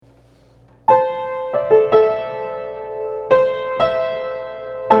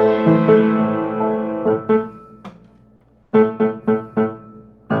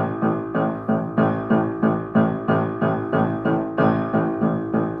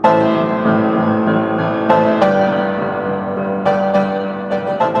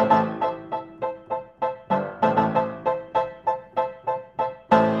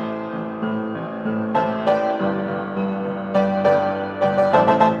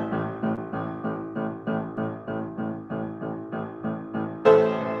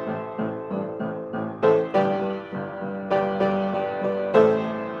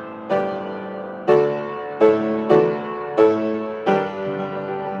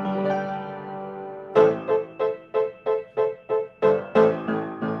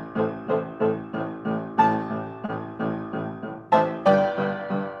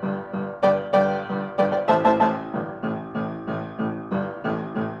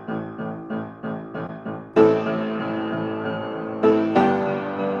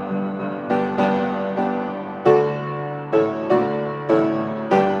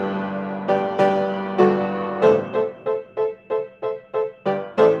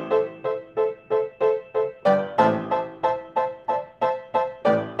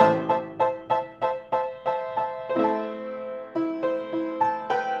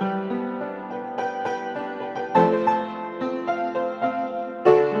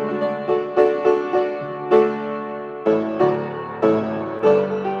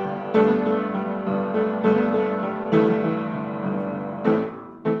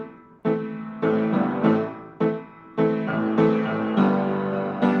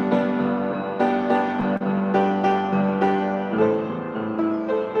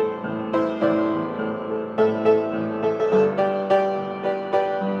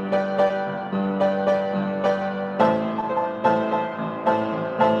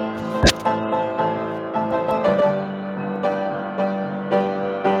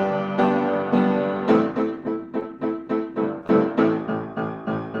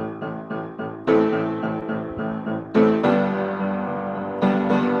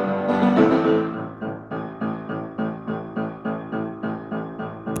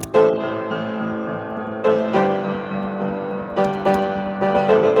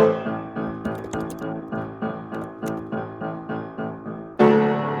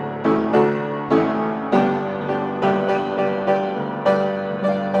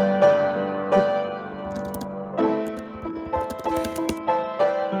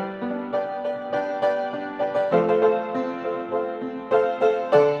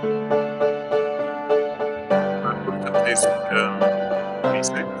basic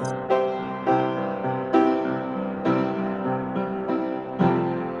basics.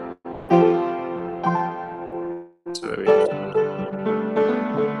 So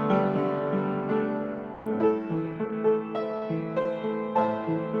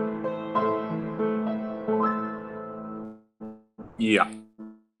yeah.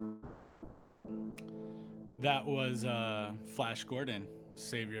 That was Flash Gordon,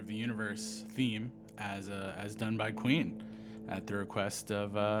 Savior of the Universe theme, as done by Queen, at the request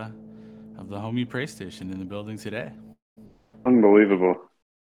of the homie PlayStation in the building today. Unbelievable.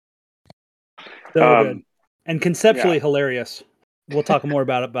 So good. And conceptually hilarious. We'll talk more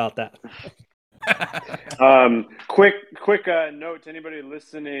about that. Quick note to anybody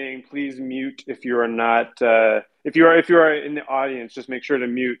listening: please mute if you are not. If you are in the audience, just make sure to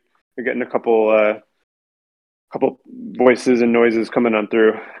mute. We're getting a couple voices and noises coming on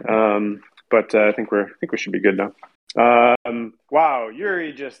through. But I think we should be good now. Wow,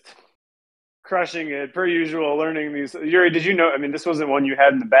 Yuri just crushing it per usual. Learning these. Yuri, did you know? I mean, this wasn't one you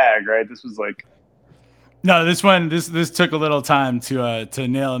had in the bag, right? This was like. No, this took a little time to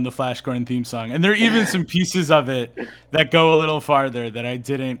nail in the Flash Gordon theme song, and there are even some pieces of it that go a little farther that I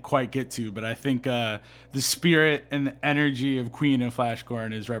didn't quite get to. But I think the spirit and the energy of Queen and Flash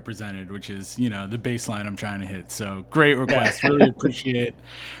Gordon is represented, which is the baseline I'm trying to hit. So great request, really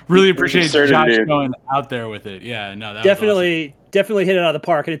appreciate Josh going out there with it. Yeah, no, that definitely. was awesome. Definitely hit it out of the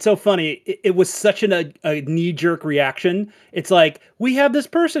park. And it's so funny. It was such a knee-jerk reaction. It's like, we have this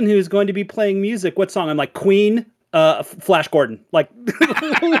person who's going to be playing music. What song? I'm like, Queen, Flash Gordon. Like,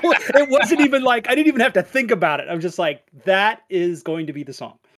 it wasn't even like, I didn't even have to think about it. I'm just like, that is going to be the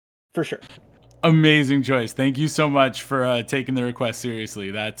song. For sure. Amazing choice. Thank you so much for taking the request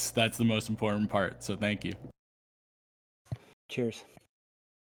seriously. That's the most important part. So thank you. Cheers.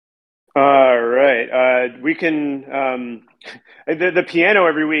 All right. We can the piano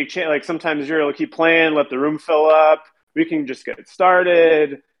every week. Like sometimes Yuri will keep playing, let the room fill up. We can just get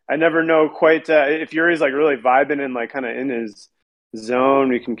started. I never know quite if Yuri's like really vibing and like kind of in his zone.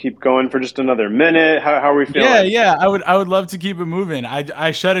 We can keep going for just another minute. How are we feeling? Yeah. I would love to keep it moving.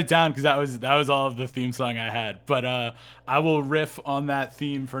 I shut it down because that was all of the theme song I had. But I will riff on that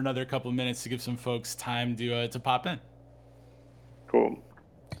theme for another couple of minutes to give some folks time to pop in. Cool.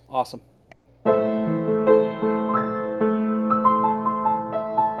 Awesome.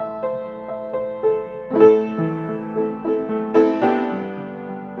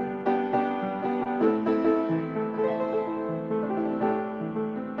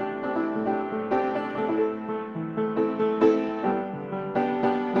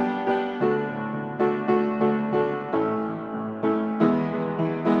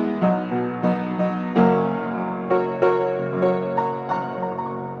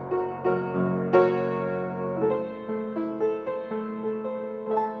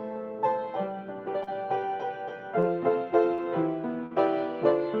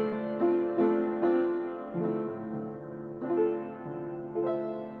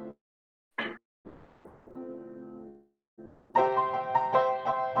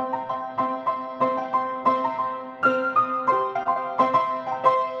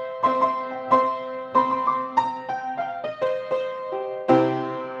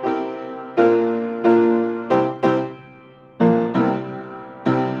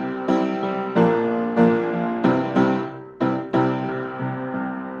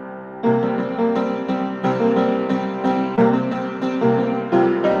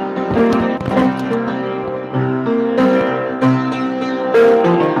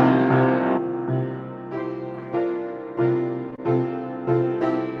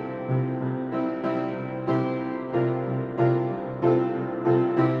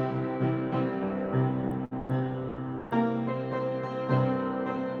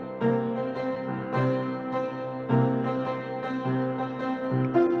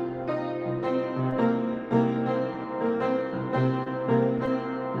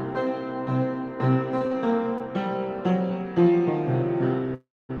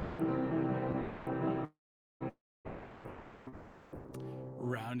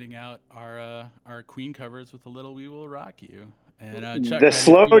 Rounding out our Queen covers with a little "We Will Rock You" and Chuck. The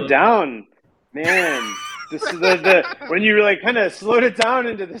slow down, man. This is the when you like kind of slowed it down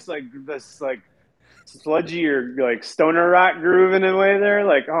into this sludgy or like stoner rock groove in a way there.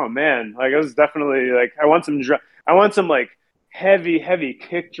 Like, oh man, like it was definitely like I want some like heavy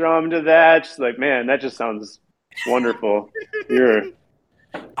kick drum to that. Just like, man, that just sounds wonderful. You're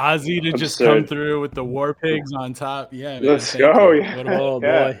Ozzy to just come through with the War Pigs on top. Yeah, man. Let's go. Yeah. Oh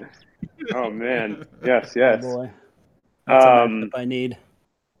boy. Oh man. Yes. Oh boy. That's a matchup I need.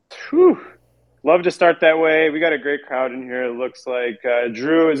 Whew. love to start that way. We got a great crowd in here. It looks like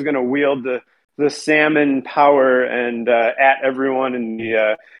Drew is going to wield the salmon power and at everyone in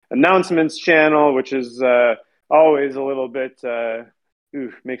the announcements channel, which is always a little bit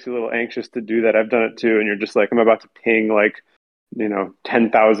makes you a little anxious to do that. I've done it too, and you're just like, I'm about to ping like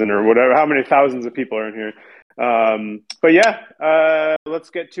 10,000 or whatever, how many thousands of people are in here. But yeah, let's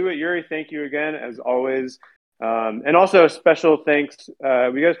get to it. Yuri, thank you again as always. And also a special thanks.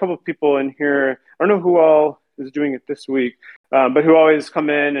 We got a couple of people in here. I don't know who all is doing it this week, but who always come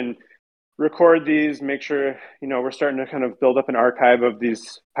in and record these, make sure, we're starting to kind of build up an archive of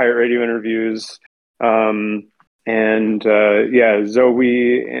these pirate radio interviews. Yeah,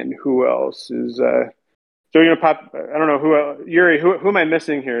 Zoe, and who else is, so you're gonna pop, I don't know who, Yuri, who am I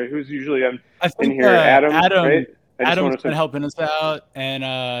missing here? Who's usually in here? Adam, right? Adam's been helping us out,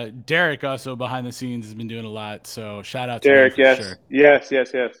 and Derek also behind the scenes has been doing a lot. So shout out to Derek. him for sure. Yes.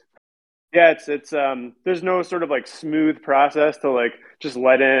 Yeah, it's there's no sort of like smooth process to like just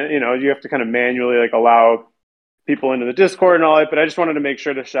let in. You have to kind of manually like allow people into the Discord and all that. But I just wanted to make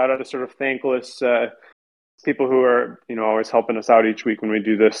sure to shout out to sort of thankless people who are always helping us out each week when we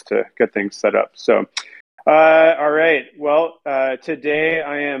do this to get things set up. So. All right. Well, today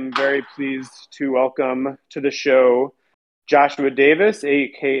I am very pleased to welcome to the show Joshua Davis,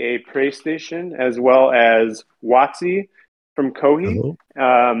 aka PlayStation, as well as Watsy from Kohi.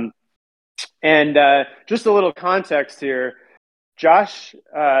 And just a little context here. Josh,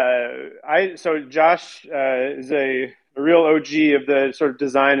 Josh is a real OG of the sort of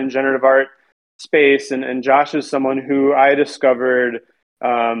design and generative art space, and Josh is someone who I discovered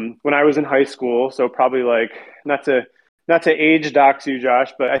when I was in high school. So probably like not to age dox you,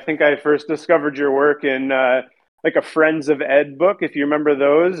 Josh, but I think I first discovered your work in like a Friends of Ed book, if you remember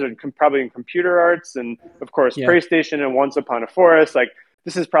those, or probably in computer arts, and of course PlayStation and Once Upon a Forest. Like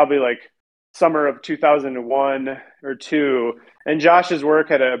this is probably like summer of 2001 or 2, and Josh's work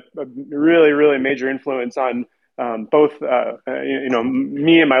had a really, really major influence on both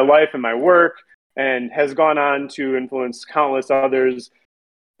me and my life and my work, and has gone on to influence countless others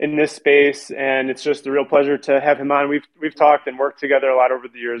in this space. And it's just a real pleasure to have him on. We've talked and worked together a lot over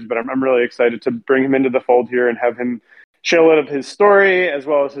the years, but I'm really excited to bring him into the fold here and have him share a little of his story as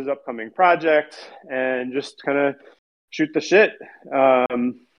well as his upcoming project and just kind of shoot the shit.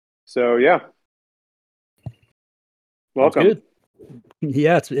 So yeah, welcome. Good.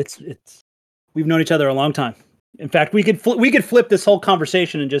 Yeah, it's we've known each other a long time. In fact, we could flip this whole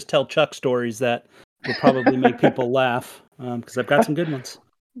conversation and just tell Chuck stories that will probably make people laugh, because I've got some good ones.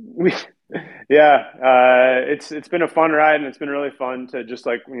 It's been a fun ride, and it's been really fun to just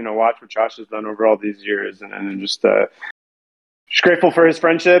like watch what Josh has done over all these years, and just grateful for his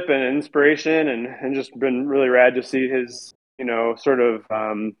friendship and inspiration, and just been really rad to see his sort of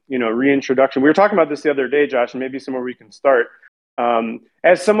reintroduction. We were talking about this the other day, Josh, and maybe somewhere we can start.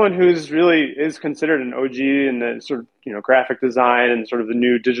 As someone who's really is considered an OG in the sort of graphic design and sort of the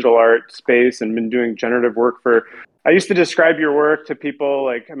new digital art space, and been doing generative work I used to describe your work to people,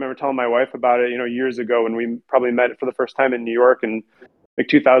 like I remember telling my wife about it years ago when we probably met for the first time in New York in like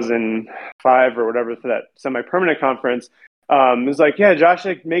 2005 or whatever, for that semi-permanent conference. It was like, yeah, Josh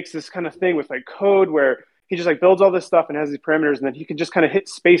like makes this kind of thing with like code where he just like builds all this stuff and has these parameters, and then he can just kind of hit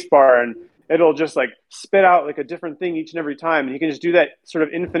spacebar and it'll just like spit out like a different thing each and every time. And he can just do that sort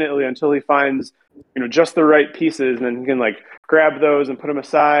of infinitely until he finds, just the right pieces. And then he can like grab those and put them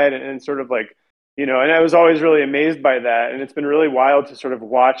aside and sort of like, and I was always really amazed by that. And it's been really wild to sort of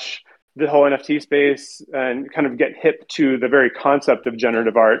watch the whole NFT space and kind of get hip to the very concept of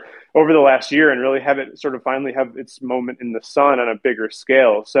generative art over the last year, and really have it sort of finally have its moment in the sun on a bigger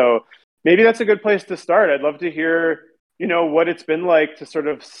scale. So maybe that's a good place to start. I'd love to hear what it's been like to sort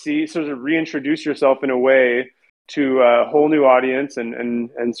of reintroduce yourself in a way to a whole new audience and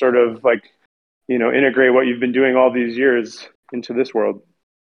sort of like, integrate what you've been doing all these years into this world.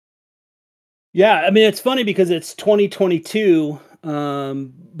 Yeah, I mean, it's funny because it's 2022,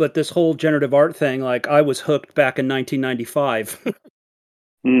 but this whole generative art thing, like I was hooked back in 1995.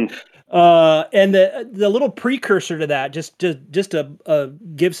 And the little precursor to that, just to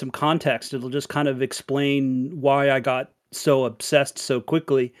give some context, it'll just kind of explain why I got so obsessed so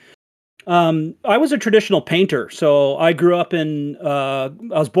quickly. I was a traditional painter, so I grew up I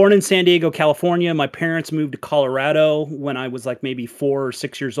was born in San Diego, California. My parents moved to Colorado when I was like maybe 4 or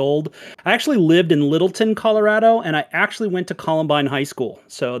 6 years old. I actually lived in Littleton, Colorado, and I actually went to Columbine High School.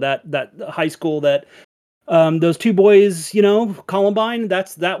 So that high school that those two boys, Columbine,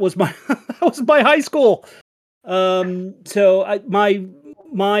 that was my that was my high school. So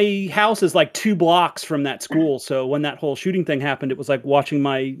my house is like 2 blocks from that school. So when that whole shooting thing happened, it was like watching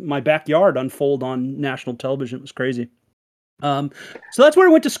my backyard unfold on national television. It was crazy. So that's where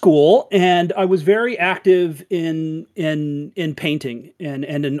I went to school, and I was very active in painting and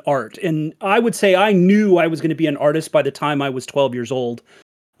in art. And I would say I knew I was going to be an artist by the time I was 12 years old.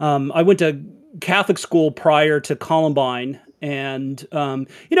 I went to Catholic school prior to Columbine, and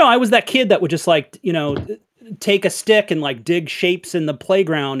I was that kid that would just like take a stick and like dig shapes in the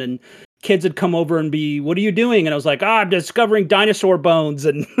playground, and kids would come over and be, "What are you doing?" And I was like, I'm discovering dinosaur bones.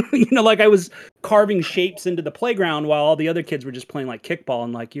 And, like I was carving shapes into the playground while all the other kids were just playing like kickball,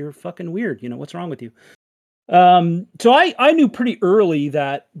 and like, you're fucking weird. What's wrong with you? So I knew pretty early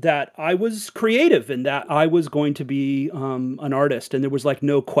that I was creative and that I was going to be an artist, and there was like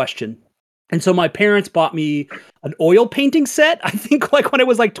no question. And so my parents bought me an oil painting set. I think like when I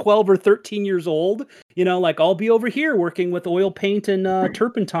was like 12 or 13 years old, like I'll be over here working with oil paint and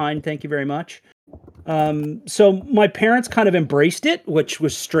turpentine. Thank you very much. So my parents kind of embraced it, which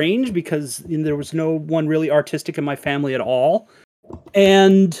was strange because there was no one really artistic in my family at all.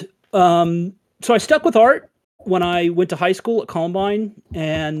 And so I stuck with art when I went to high school at Columbine,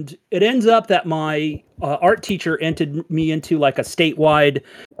 and it ends up that my art teacher entered me into like a statewide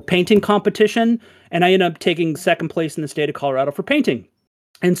painting competition, and I ended up taking second place in the state of Colorado for painting.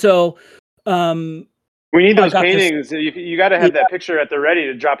 And so we need those paintings. You got to have that picture at the ready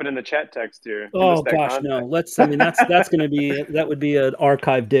to drop it in the chat text here. Oh gosh, no. That's going to be, that would be an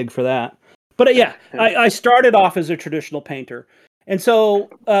archive dig for that. But I started off as a traditional painter. And so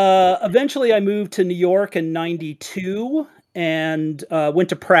eventually I moved to New York in 92 and went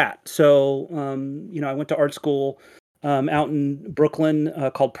to Pratt. So, I went to art school out in Brooklyn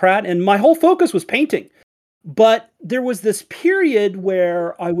called Pratt, and my whole focus was painting. But there was this period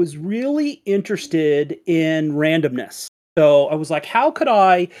where I was really interested in randomness. So I was like, how could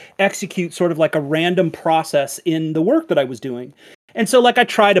I execute sort of like a random process in the work that I was doing? And so like I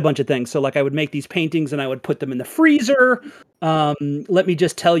tried a bunch of things. So like I would make these paintings and I would put them in the freezer. Let me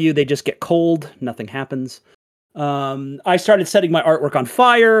just tell you, they just get cold. Nothing happens. I started setting my artwork on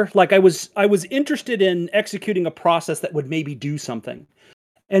fire. Like I was interested in executing a process that would maybe do something.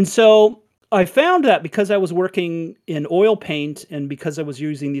 And so I found that because I was working in oil paint and because I was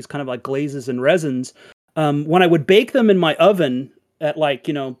using these kind of like glazes and resins, when I would bake them in my oven at like,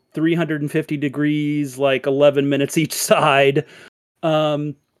 350 degrees, like 11 minutes each side,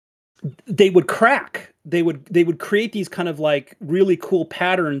 they would crack. They would create these kind of like really cool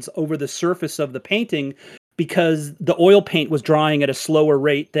patterns over the surface of the painting because the oil paint was drying at a slower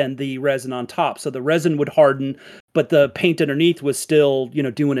rate than the resin on top. So the resin would harden, but the paint underneath was still,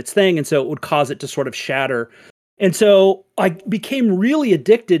 doing its thing. And so it would cause it to sort of shatter. And so I became really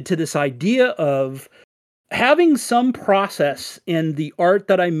addicted to this idea of having some process in the art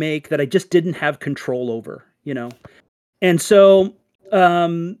that I make that I just didn't have control over, And so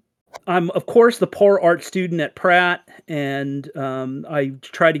I'm, of course, the poor art student at Pratt, and I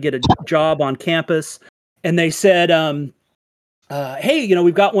tried to get a job on campus. And they said, hey,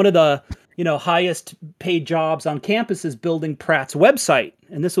 we've got one of the, highest paid jobs on campus is building Pratt's website.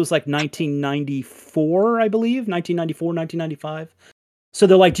 And this was like 1994, I believe, 1994, 1995. So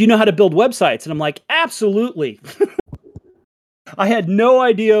they're like, do you know how to build websites? And I'm like, absolutely. I had no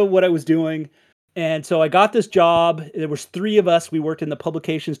idea what I was doing. And so I got this job. There was 3 of us. We worked in the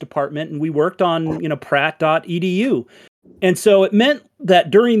publications department, and we worked on, pratt.edu. And so it meant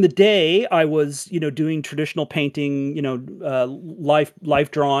that during the day I was, doing traditional painting,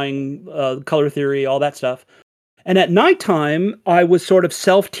 life drawing, color theory, all that stuff. And at nighttime, I was sort of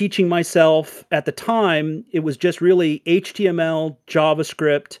self-teaching myself. At the time, it was just really HTML,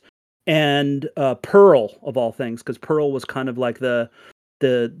 JavaScript, and Perl of all things, because Perl was kind of like the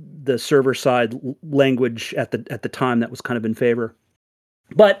server side language at the time that was kind of in favor.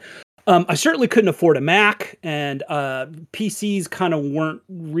 But I certainly couldn't afford a Mac, and PCs kind of weren't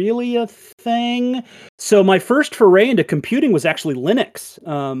really a thing. So my first foray into computing was actually Linux.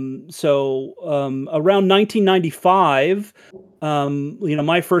 So around 1995,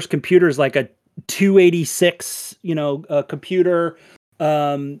 my first computer is like a 286, computer.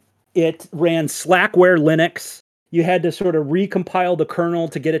 It ran Slackware Linux. You had to sort of recompile the kernel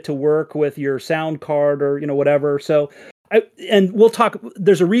to get it to work with your sound card or, whatever. So and we'll talk,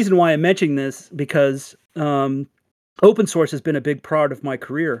 there's a reason why I'm mentioning this, because open source has been a big part of my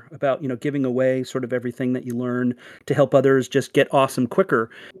career about, giving away sort of everything that you learn to help others just get awesome quicker.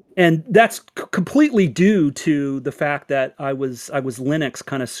 And that's completely due to the fact that I was Linux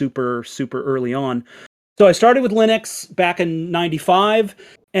kind of super, super early on. So I started with Linux back in 95.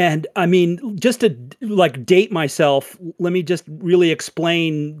 And I mean, just to like date myself, let me just really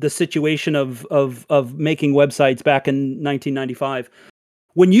explain the situation of making websites back in 1995.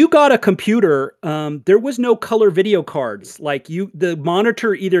 When you got a computer, there was no color video cards. Like the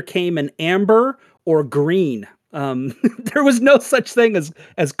monitor either came in amber or green. There was no such thing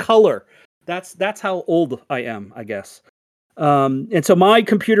as color. That's how old I am, I guess. And so my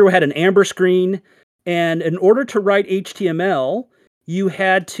computer had an amber screen, and in order to write HTML, you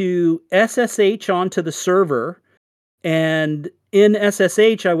had to SSH onto the server, and in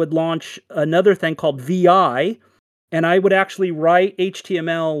SSH, I would launch another thing called VI, and I would actually write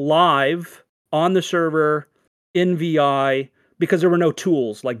HTML live on the server in VI because there were no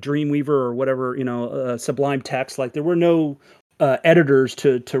tools like Dreamweaver or whatever, Sublime Text. Like there were no editors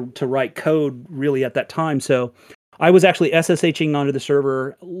to write code really at that time. So I was actually SSHing onto the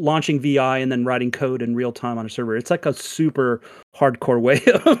server, launching VI, and then writing code in real time on a server. It's like a super hardcore way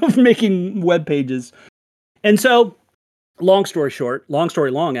of making web pages. And so, long story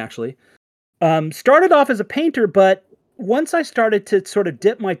long, actually, started off as a painter, but once I started to sort of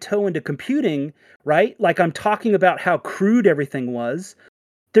dip my toe into computing, right? Like I'm talking about how crude everything was.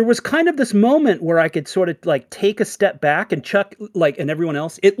 There was kind of this moment where I could sort of like take a step back, and Chuck, like, and everyone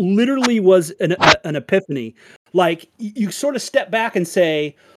else, it literally was an epiphany. Like you sort of step back and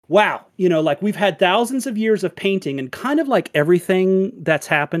say, wow, like we've had thousands of years of painting, and kind of like everything that's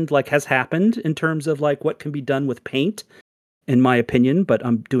happened, like has happened in terms of like what can be done with paint, in my opinion, but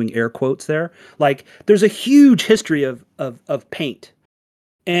I'm doing air quotes there. Like there's a huge history of paint.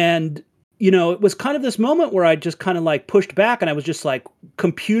 And it was kind of this moment where I just kind of like pushed back, and I was just like,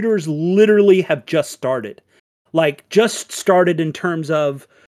 computers literally have just started. Like just started in terms of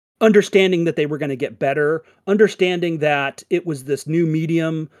understanding that they were going to get better, understanding that it was this new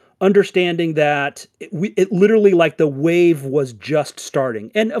medium, understanding that it literally, like, the wave was just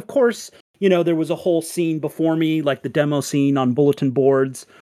starting. And of course, there was a whole scene before me, like the demo scene on bulletin boards.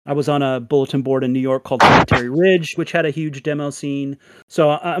 I was on a bulletin board in New York called Cemetery Ridge, which had a huge demo scene.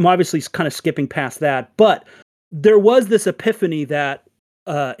 So I'm obviously kind of skipping past that. But there was this epiphany that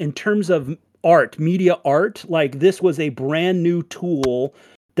in terms of art, media art, like this was a brand new tool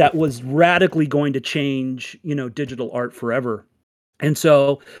that was radically going to change, digital art forever. And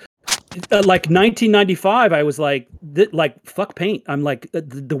so like 1995, I was like, fuck paint. I'm like,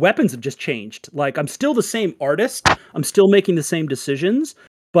 the weapons have just changed. Like, I'm still the same artist. I'm still making the same decisions,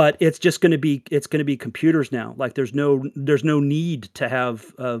 but it's going to be computers now. Like, there's no need to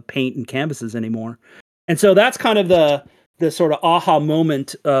have paint and canvases anymore. And so that's kind of the sort of aha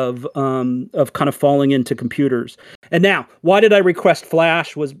moment of kind of falling into computers. And now, why did I request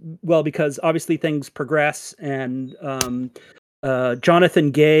Flash? Well, because obviously things progress, and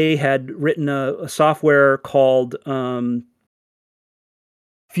Jonathan Gay had written a software called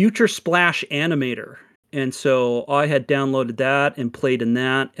Future Splash Animator. And so I had downloaded that and played in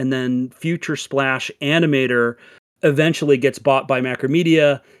that. And then Future Splash Animator eventually gets bought by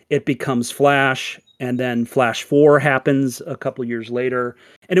Macromedia. It becomes Flash. And then Flash 4 happens a couple of years later.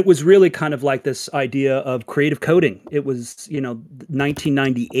 And it was really kind of like this idea of creative coding. It was,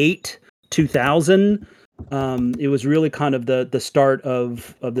 1998, 2000. It was really kind of the start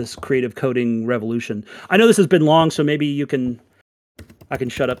of this creative coding revolution. I know this has been long, so maybe I can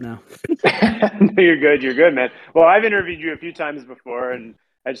shut up now. No, you're good. You're good, man. Well, I've interviewed you a few times before, and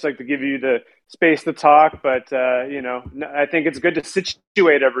I just like to give you the space to talk. But I think it's good to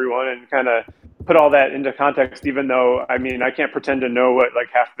situate everyone and kind of put all that into context. Even though, I mean, I can't pretend to know what like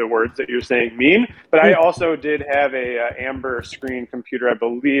half the words that you're saying mean. But I also did have a amber screen computer, I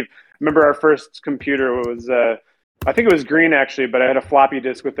believe. Remember, our first computer was I think it was green actually, but I had a floppy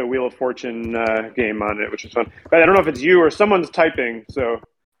disk with the Wheel of Fortune game on it, which was fun. But I don't know if it's you or someone's typing, so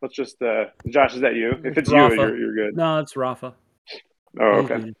let's just Josh, is that you? If it's Rafa. you're good. No, it's Rafa. Oh,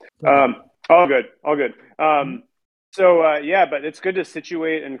 okay. All good. So yeah, but it's good to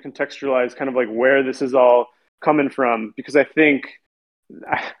situate and contextualize kind of like where this is all coming from, because I think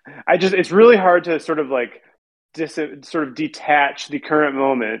it's really hard to sort of like detach the current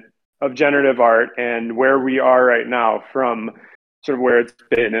moment of generative art and where we are right now from sort of where it's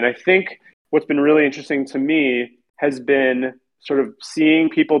been. And I think what's been really interesting to me has been sort of seeing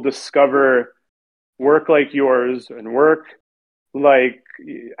people discover work like yours and work like,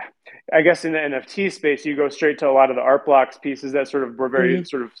 I guess in the NFT space, you go straight to a lot of the art blocks pieces that sort of were very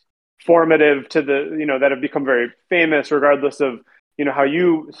sort of formative to the, that have become very famous, regardless of, how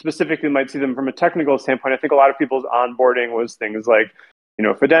you specifically might see them from a technical standpoint. I think a lot of people's onboarding was things like,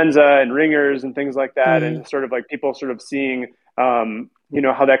 Fidenza and ringers and things like that. And sort of like people sort of seeing,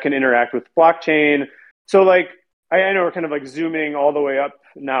 how that can interact with blockchain. So like, I know we're kind of like zooming all the way up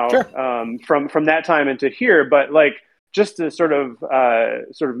now, Sure. from that time into here, but like just to sort of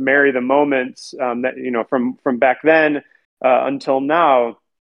marry the moments, that from back then until now.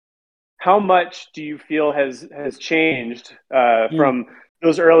 How much do you feel has changed Mm. from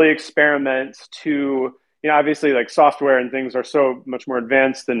those early experiments to, obviously like software and things are so much more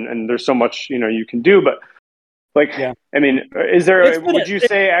advanced, and there's so much you can do, but like, Yeah. I mean, would you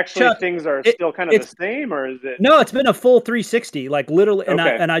say actually Chuck, things are it, still kind of the it's same, or is it no, it's been a full 360, like literally, and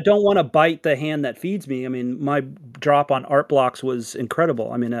okay? I don't want to bite the hand that feeds me. I mean, my drop on Art Blocks was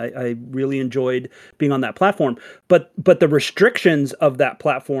incredible. I mean, I really enjoyed being on that platform, but the restrictions of that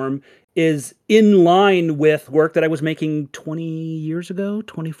platform is in line with work that I was making 20 years ago,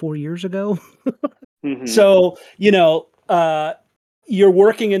 24 years ago. Hmm. So, you're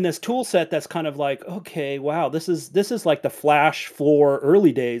working in this tool set that's kind of like, okay, wow, this is like the Flash floor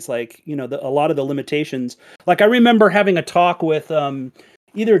early days, like, a lot of the limitations. Like I remember having a talk with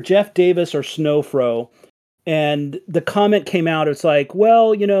either Jeff Davis or Snowfro, and the comment came out, it's like,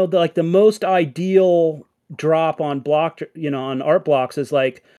 well, the most ideal drop on on Art Blocks is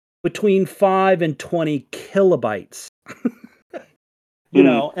like between 5 and 20 kilobytes.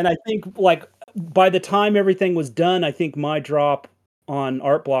 Hmm. And I think like by the time everything was done, I think my drop on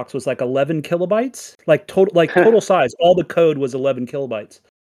Art Blocks was like 11 kilobytes, like total size. All the code was 11 kilobytes.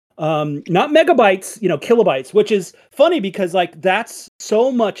 Not megabytes, kilobytes, which is funny because like that's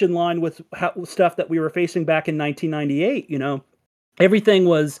so much in line with stuff that we were facing back in 1998. Everything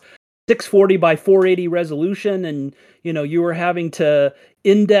was 640 by 480 resolution, and you were having to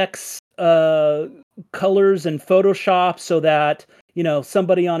index colors in Photoshop so that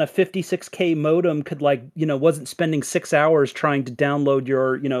somebody on a 56K modem could wasn't spending 6 hours trying to download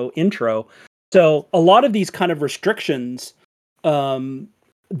your intro. So a lot of these kind of restrictions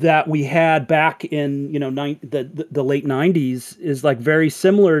that we had back in the late 90s is like very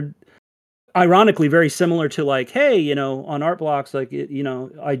similar, ironically very similar to like, hey, on Art Blocks, like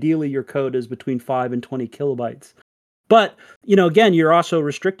ideally your code is between 5 and 20 kilobytes. But again, you're also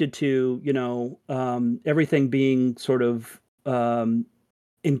restricted to everything being sort of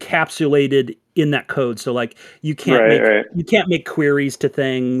encapsulated in that code. So like you can't Right, make right. you can't make queries to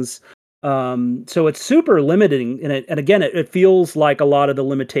things. So it's super limiting, and again, it feels like a lot of the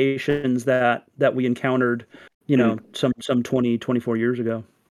limitations that we encountered, Hmm. some 20, 24 years ago.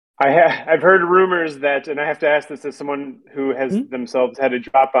 I've heard rumors that, and I have to ask this as someone who has Hmm? themselves had a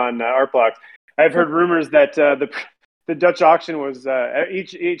drop on Art Blocks. I've heard Sure. rumors that the Dutch auction was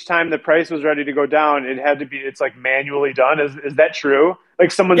each time the price was ready to go down, it had to be, it's like manually done. Is that true? Like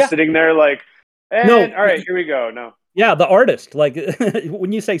someone's Yeah. sitting there like, and No. all right, here we go. No. Yeah, the artist. Like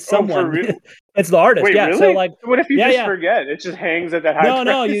when you say Oh, for someone, real? it's the artist. Wait, Yeah. So really? like, What if you yeah, just yeah. forget? It just hangs at that high No,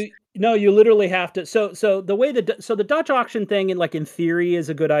 no, price. you literally have to. So the way the Dutch auction thing, in theory, is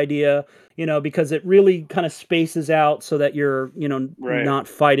a good idea, because it really kind of spaces out so that you're, Right. not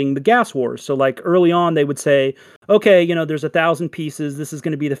fighting the gas wars. So like early on, they would say, okay, there's 1,000 pieces. This is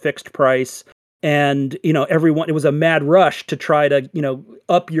going to be the fixed price. And, everyone, it was a mad rush to try to,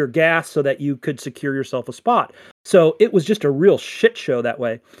 up your gas so that you could secure yourself a spot. So it was just a real shit show that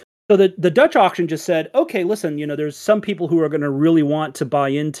way. So the Dutch auction just said, okay, listen, there's some people who are going to really want to buy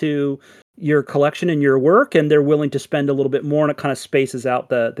into your collection and your work, and they're willing to spend a little bit more, and it kind of spaces out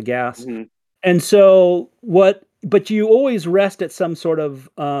the gas. Hmm. And so but you always rest at some sort of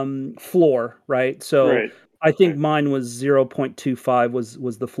floor, right? So Right. I think Right. mine was 0.25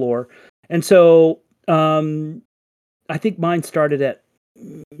 was the floor. And so I think mine started at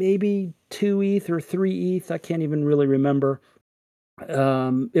maybe 2 ETH or 3 ETH. I can't even really remember.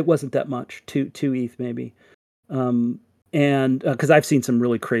 It wasn't that much, two ETH maybe. Um, and because I've seen some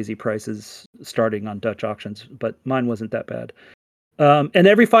really crazy prices starting on Dutch auctions, but mine wasn't that bad. And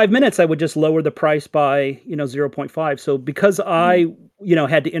every 5 minutes, I would just lower the price by 0.5. So because I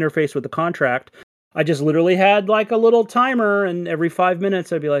had to interface with the contract, I just literally had like a little timer, and every 5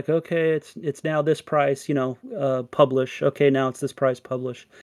 minutes, I'd be like, okay, it's now this price, publish. Okay, now it's this price, publish.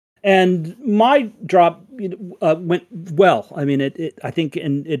 And my drop went well. I mean, I think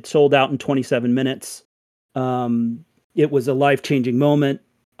it sold out in 27 minutes. It was a life-changing moment.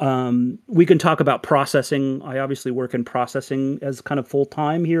 We can talk about processing. I obviously work in processing as kind of full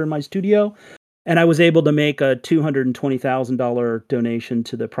time here in my studio. And I was able to make a $220,000 donation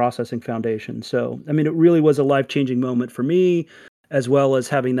to the Processing Foundation. So, I mean, it really was a life-changing moment for me, as well as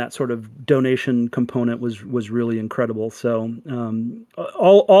having that sort of donation component was really incredible. So,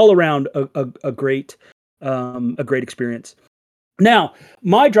 all around a great experience. Now,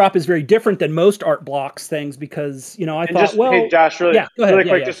 my drop is very different than most art blocks things because, I And thought, just, well, hey, Josh, really, yeah, go ahead. really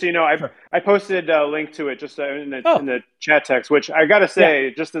Yeah, quick, yeah. just so you know, Sure. I posted a link to it just in Oh. the chat text, which I got to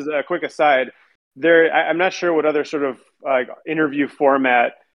say, just as a quick aside, I'm not sure what other sort of like interview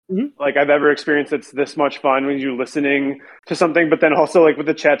format like I've ever experienced that's this much fun when you're listening to something, but then also like with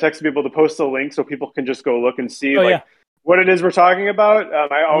the chat text to be able to post a link so people can just go look and see what it is we're talking about.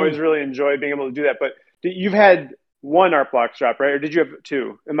 I always really enjoy being able to do that. But you've had one art block drop, right? Or did you have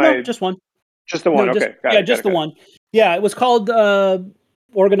two? No, just one. Just the one. No, Okay. Got it. Just the one. Yeah, it was called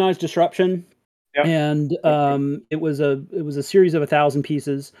Organized Disruption. Yep. And it was a series of 1,000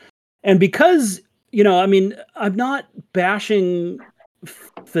 pieces. And because, I'm not bashing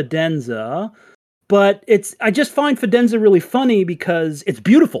Fidenza, but I just find Fidenza really funny because it's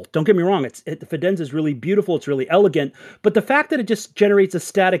beautiful. Don't get me wrong. Fidenza is really beautiful. It's really elegant. But the fact that it just generates a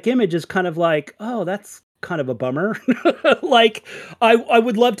static image is kind of like, oh, that's kind of a bummer. Like I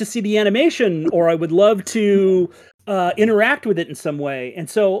would love to see the animation, or I would love to interact with it in some way. And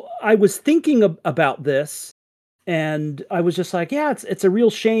so I was thinking about this, and I was just like, yeah, it's a real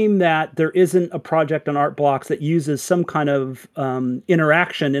shame that there isn't a project on Art Blocks that uses some kind of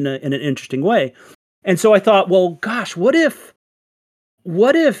interaction in an interesting way. And so I thought, well, gosh, what if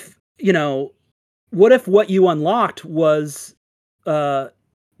what you unlocked was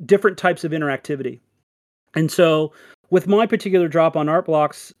different types of interactivity? And so with my particular drop on Art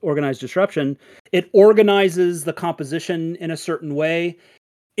Blocks Organized Disruption, it organizes the composition in a certain way,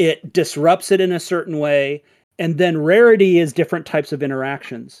 it disrupts it in a certain way, and then rarity is different types of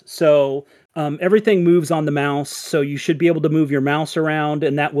interactions. So everything moves on the mouse, so you should be able to move your mouse around,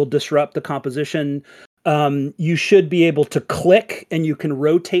 and that will disrupt the composition. You should be able to click, and you can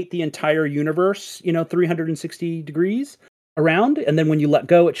rotate the entire universe, 360 degrees around, and then when you let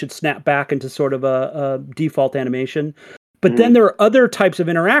go, it should snap back into sort of a default animation. But then there are other types of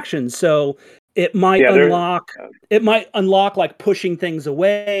interactions. So it might unlock like pushing things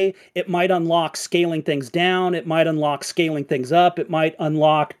away. It might unlock scaling things down. It might unlock scaling things up. It might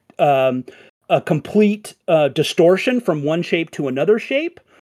unlock a complete distortion from one shape to another shape.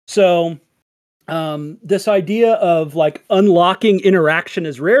 So this idea of like unlocking interaction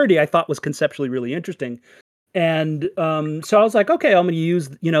as rarity, I thought was conceptually really interesting. And so I was like, okay, I'm going to use,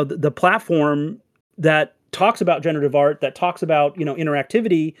 the platform that talks about generative art, that talks about,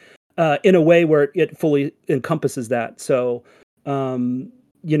 interactivity in a way where it fully encompasses that. So,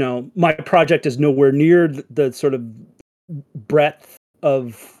 my project is nowhere near the sort of breadth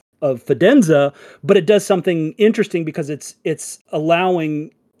of Fidenza, but it does something interesting because it's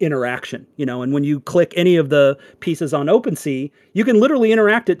allowing interaction, and when you click any of the pieces on OpenSea, you can literally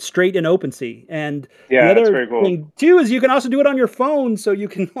interact it straight in OpenSea. And the other thing too is you can also do it on your phone, so you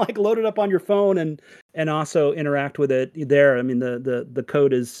can like load it up on your phone and also interact with it there. I mean, the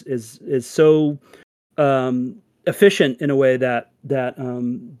code is so efficient in a way that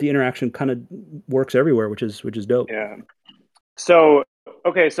the interaction kind of works everywhere, which is dope. Yeah. So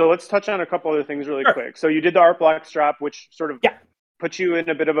okay, so let's touch on a couple other things really quick. So you did the Art Blocks drop, which sort of put you in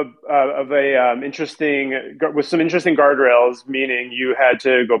a bit of a interesting, with some interesting guardrails, meaning you had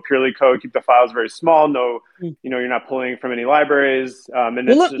to go purely code, keep the files very small. No, you're not pulling from any libraries. And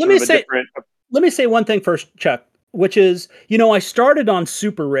well, let me say one thing first, Chuck, which is, I started on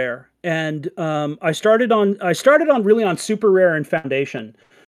Super Rare, and I started on really on Super Rare and Foundation.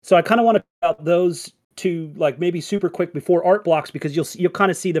 So I kind of want to talk about those two, like maybe super quick before Art Blocks, because you'll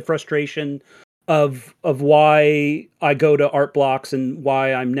kind of see the frustration of why I go to Art Blocks and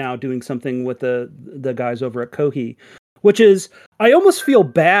why I'm now doing something with the guys over at Kohi, which is I almost feel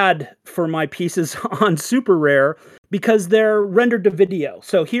bad for my pieces on Super Rare because they're rendered to video.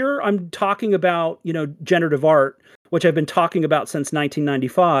 So here I'm talking about, generative art, which I've been talking about since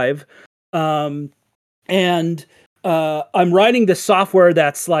 1995. And I'm writing this software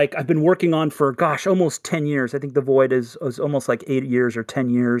that's like I've been working on for almost 10 years. I think the Void is almost like 8 years or 10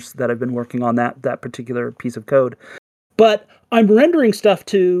 years that I've been working on that particular piece of code. But I'm rendering stuff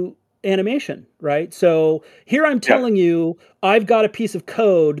to animation, right? So here I'm telling you I've got a piece of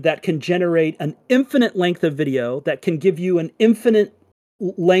code that can generate an infinite length of video, that can give you an infinite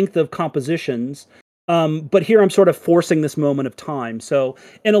length of compositions. But here I'm sort of forcing this moment of time. So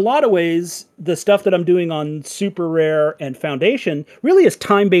in a lot of ways, the stuff that I'm doing on Super Rare and Foundation really is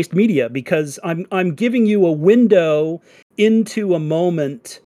time-based media, because I'm giving you a window into a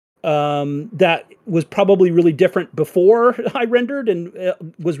moment that was probably really different before I rendered, and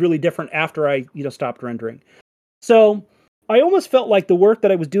was really different after I stopped rendering. So I almost felt like the work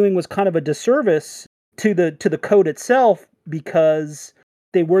that I was doing was kind of a disservice to the code itself, because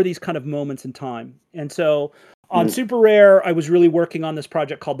they were these kind of moments in time. And so On Super Rare, I was really working on this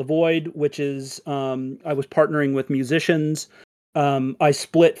project called The Void, which is I was partnering with musicians. I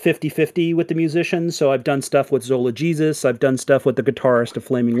split 50-50 with the musicians. So I've done stuff with Zola Jesus. I've done stuff with the guitarist of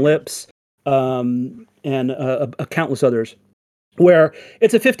Flaming Lips, and countless others, where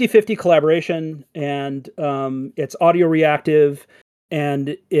it's a 50-50 collaboration, and it's audio reactive,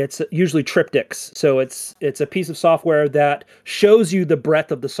 and it's usually triptychs. So it's a piece of software that shows you the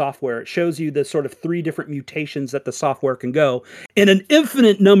breadth of the software. It shows you the sort of 3 different mutations that the software can go in an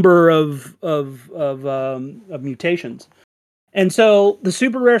infinite number of mutations. And so the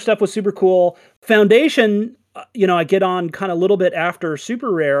Super Rare stuff was super cool. Foundation, I get on kind of a little bit after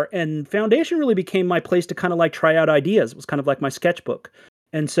Super Rare, and Foundation really became my place to kind of like try out ideas. It was kind of like my sketchbook.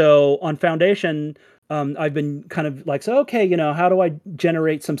 And so on Foundation, I've been kind of like, so, okay, how do I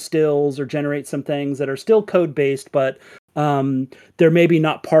generate some stills or generate some things that are still code-based, but they're maybe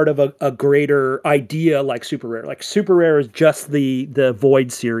not part of a greater idea like Super Rare. Like Super Rare is just the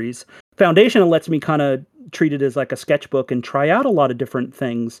Void series. Foundation lets me kind of treat it as like a sketchbook and try out a lot of different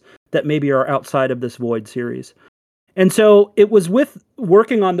things that maybe are outside of this Void series. And so it was with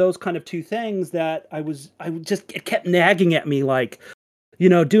working on those kind of 2 things that it kept nagging at me, like,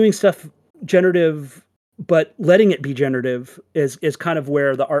 doing stuff generative, but letting it be generative is kind of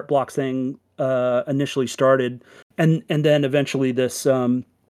where the art blocks thing initially started. And then eventually this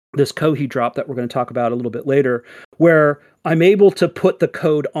Kohi drop that we're going to talk about a little bit later, where I'm able to put the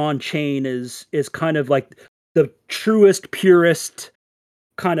code on chain is kind of like the truest, purest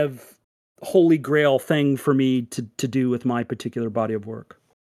kind of holy grail thing for me to do with my particular body of work.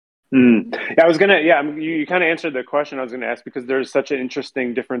 Yeah, you kind of answered the question I was going to ask, because there's such an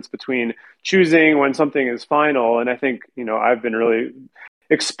interesting difference between choosing when something is final. And I think, I've been really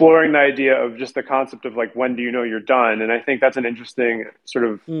exploring the idea of just the concept of like, when do you know you're done? And I think that's an interesting sort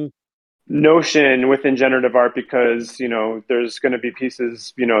of notion within generative art, because, there's going to be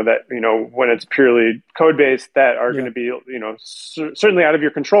pieces, that, when it's purely code based, that are going to be, certainly out of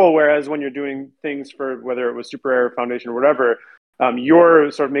your control. Whereas when you're doing things for whether it was Super Rare, Foundation, or whatever,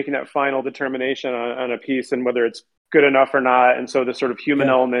 you're sort of making that final determination on a piece and whether it's good enough or not. And so the sort of human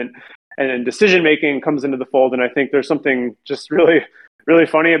element and decision making comes into the fold. And I think there's something just really, really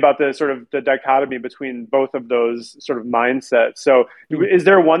funny about the sort of the dichotomy between both of those sort of mindsets. So is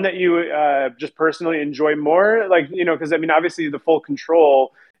there one that you just personally enjoy more? Like, because obviously the full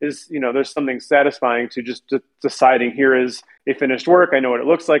control is, there's something satisfying to just deciding here is a finished work. I know what it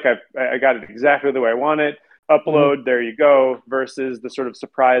looks like. I got it exactly the way I want it. Upload, there you go, versus the sort of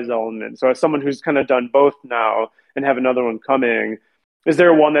surprise element. So as someone who's kind of done both now and have another one coming, is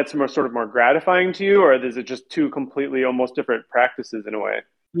there one that's more gratifying to you, or is it just 2 completely almost different practices in a way?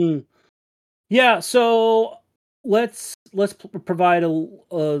 Yeah, so let's provide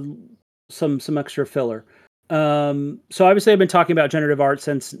some extra filler. So obviously I've been talking about generative art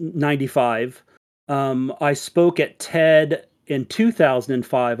since 95. I spoke at TED in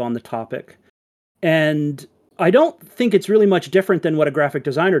 2005 on the topic. And I don't think it's really much different than what a graphic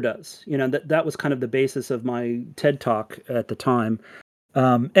designer does. That was kind of the basis of my TED talk at the time.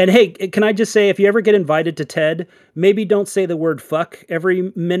 And hey, can I just say, if you ever get invited to TED, maybe don't say the word fuck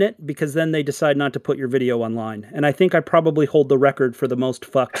every minute, because then they decide not to put your video online. And I think I probably hold the record for the most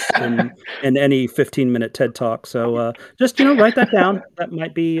fucks in any 15-minute TED talk. So just, write that down. That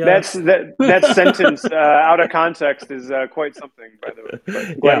might be... that sentence out of context is quite something, by the way. But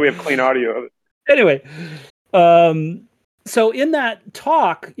I'm glad we have clean audio of it. Anyway, so in that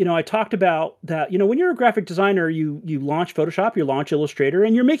talk, I talked about that, when you're a graphic designer, you launch Photoshop, you launch Illustrator,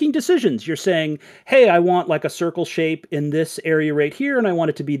 and you're making decisions. You're saying, hey, I want like a circle shape in this area right here, and I want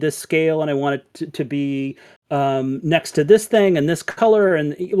it to be this scale, and I want it to be next to this thing and this color,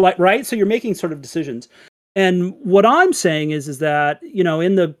 and right? So you're making sort of decisions. And what I'm saying is that,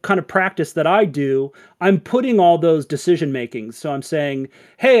 in the kind of practice that I do, I'm putting all those decision makings. So I'm saying,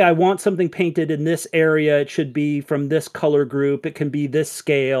 hey, I want something painted in this area. It should be from this color group. It can be this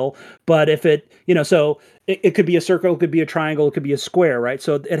scale. But if it, so it could be a circle, it could be a triangle, it could be a square, right?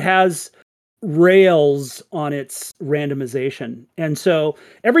 So it has rails on its randomization. And so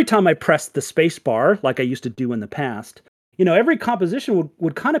every time I press the space bar, like I used to do in the past, every composition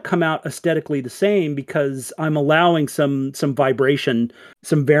would kind of come out aesthetically the same, because I'm allowing some vibration,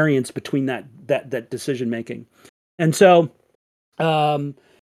 some variance between that decision making. And so, so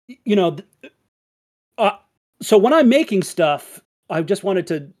when I'm making stuff, I just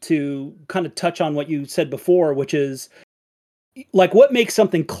wanted to kind of touch on what you said before, which is like, what makes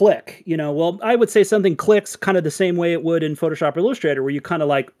something click? Well, I would say something clicks kind of the same way it would in Photoshop or Illustrator, where you kind of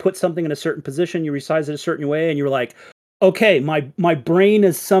like put something in a certain position, you resize it a certain way, and you're like, okay, my brain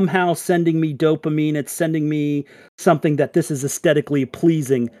is somehow sending me dopamine. It's sending me something that this is aesthetically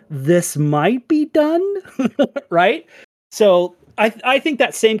pleasing. This might be done, right? So I think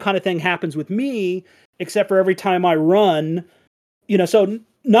that same kind of thing happens with me, except for every time I run, so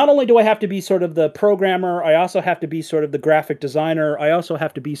not only do I have to be sort of the programmer, I also have to be sort of the graphic designer. I also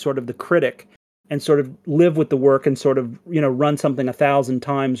have to be sort of the critic and sort of live with the work and sort of, run something 1,000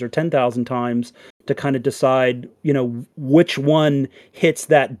 times or 10,000 times to kind of decide, which one hits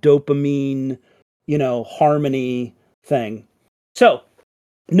that dopamine, harmony thing. So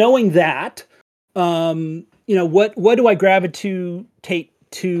knowing that, what do I gravitate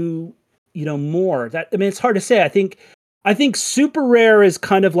to, more? It's hard to say. I think super rare is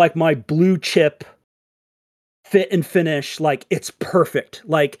kind of like my blue chip fit and finish. Like it's perfect.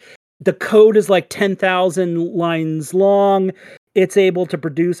 Like the code is like 10,000 lines long. It's able to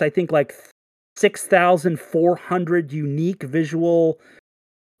produce, I think, like 6,400 unique visual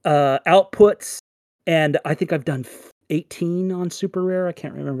outputs. And I think I've done 18 on super rare. I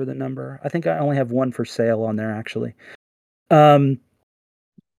can't remember the number. I think I only have one for sale on there, actually.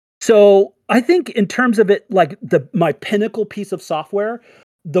 So I think in terms of it, like my pinnacle piece of software,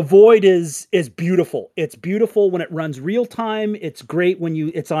 the Void is beautiful. It's beautiful when it runs real time. It's great when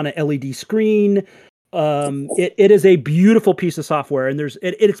it's on an LED screen. It is a beautiful piece of software, and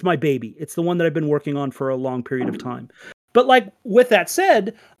it's my baby. It's the one that I've been working on for a long period of time. But like with that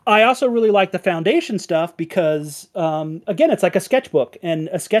said, I also really like the foundation stuff because, again, it's like a sketchbook, and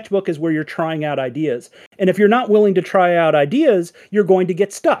a sketchbook is where you're trying out ideas. And if you're not willing to try out ideas, you're going to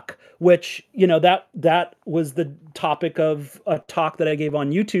get stuck, which, that was the topic of a talk that I gave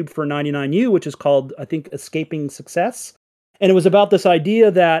on YouTube for 99U, which is called, I think, Escaping Success. And it was about this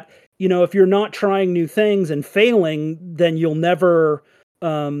idea that, if you're not trying new things and failing, then you'll never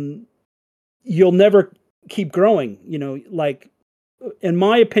keep growing. Like, in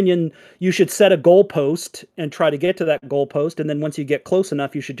my opinion, you should set a goalpost and try to get to that goalpost, and then once you get close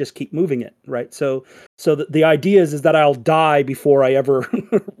enough, you should just keep moving it, right? So the idea is that I'll die before I ever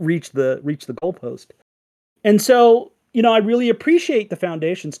reach the goalpost. And so, I really appreciate the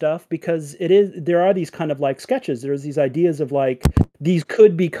foundation stuff because there are these kind of like sketches. There's these ideas of like these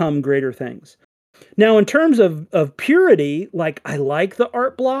could become greater things. Now, in terms of purity, like I like the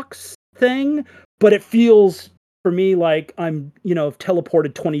art blocks thing, but it feels for me like I'm,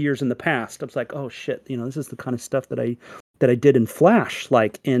 teleported 20 years in the past. I was like, oh shit, this is the kind of stuff that I did in Flash,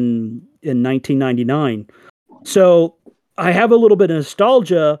 like in 1999. So I have a little bit of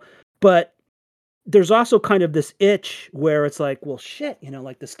nostalgia, but there's also kind of this itch where it's like, well, shit,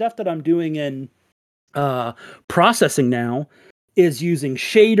 like the stuff that I'm doing in processing now is using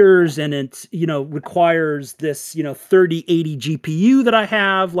shaders, and it's, requires this, 3080 GPU that I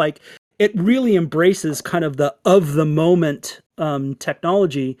have. Like, it really embraces kind of the moment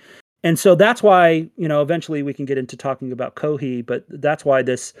technology. And so that's why, eventually we can get into talking about Kohi, but that's why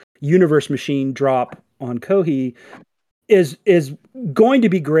this universe machine drop on Kohi is going to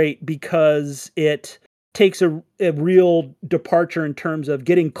be great because it takes a real departure in terms of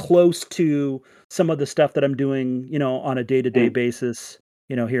getting close to some of the stuff that I'm doing, on a day-to-day basis,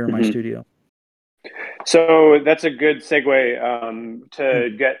 here in my studio. So that's a good segue to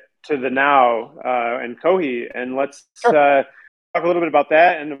get to the now and Kohi, and let's talk a little bit about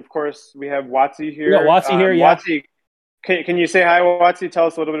that. And of course, we have Watsy here. We got Watsy here, yeah. Watsy, can you say hi, Watsy? Tell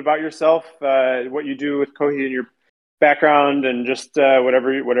us a little bit about yourself, what you do with Kohi and your background, and just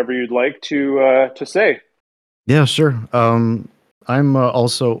whatever you'd like to say. Yeah, sure. I'm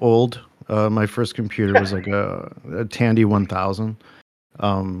also old. My first computer was like a Tandy 1000,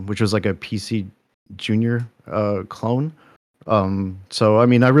 which was like a PC Junior clone. So I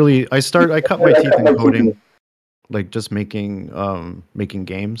mean, I cut my teeth in coding, like just making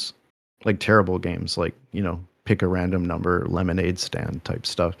games, like terrible games, like pick a random number, lemonade stand type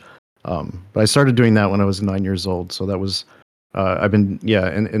stuff. But I started doing that when I was 9 years old. So that was I've been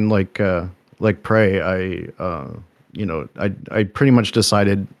and like Prey, I pretty much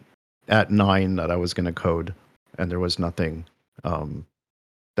decided at 9 that I was going to code, and there was nothing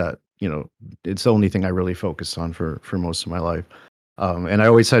that it's the only thing I really focused on for most of my life. And I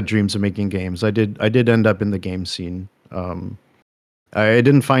always had dreams of making games. I did end up in the game scene. I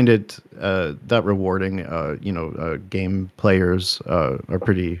didn't find it that rewarding. Game players are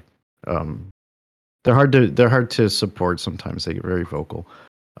pretty. They're hard to support sometimes. They get very vocal.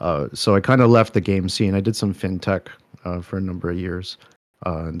 So I kind of left the game scene. I did some fintech for a number of years.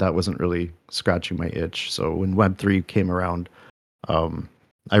 And that wasn't really scratching my itch. So when Web3 came around,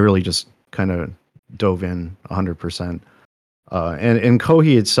 I really just kind of dove in 100%. And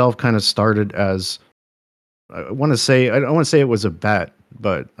Kohi itself kind of started as I want to say I don't want to say it was a bet,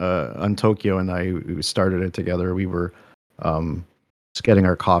 but on Tokyo and I we started it together. We were just getting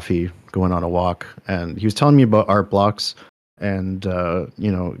our coffee, going on a walk, and he was telling me about art blocks, and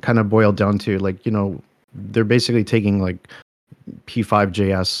kind of boiled down to like they're basically taking like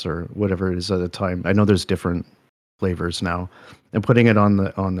P5JS or whatever it is at the time. I know there's different flavors now, and putting it on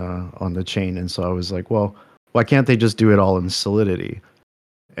the chain. And so I was like, well, why can't they just do it all in Solidity?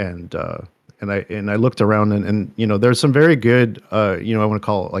 And I looked around and there's some very good I want to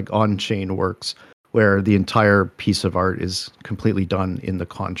call it like on-chain works where the entire piece of art is completely done in the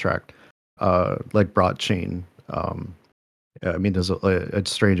contract, like Broadchain. I mean, there's a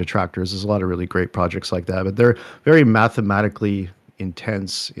Strange Attractors. There's a lot of really great projects like that, but they're very mathematically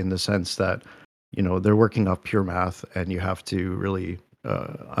intense in the sense that they're working off pure math, and you have to really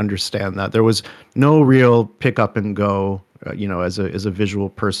understand that there was no real pick up and go. As a visual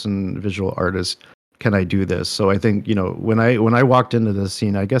person, visual artist, can I do this? So I think when I walked into the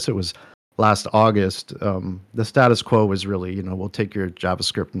scene, I guess it was last August. The status quo was really we'll take your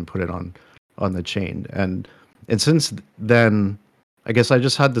JavaScript and put it on the chain, and since then, I guess I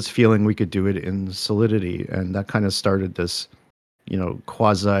just had this feeling we could do it in Solidity, and that kind of started this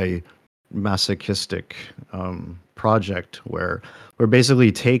quasi masochistic project where we're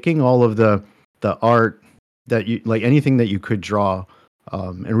basically taking all of the art that you like, anything that you could draw,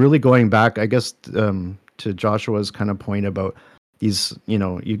 and really going back, I guess, to Joshua's kind of point about these,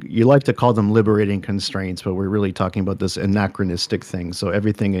 you like to call them liberating constraints, but we're really talking about this anachronistic thing. So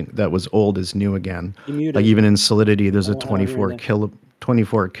everything that was old is new again. Like even in Solidity, there's a 24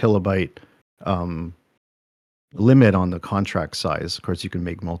 kilobyte limit on the contract size. Of course, you can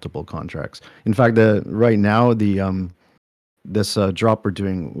make multiple contracts. In fact, right now this drop we're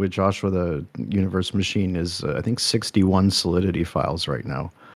doing with Joshua, the Universe Machine, is I think 61 Solidity files right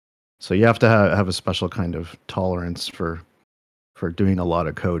now. So you have to have a special kind of tolerance for doing a lot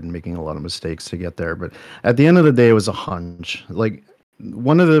of code and making a lot of mistakes to get there. But at the end of the day, it was a hunch. Like,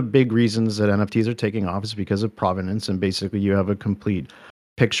 one of the big reasons that NFTs are taking off is because of provenance, and basically you have a complete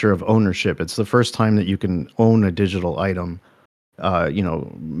picture of ownership. It's the first time that you can own a digital item,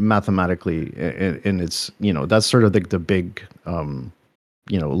 mathematically, and it's that's sort of the big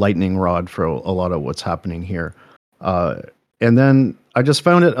lightning rod for a lot of what's happening here. And then I just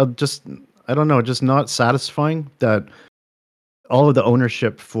found it I don't know, just not satisfying that all of the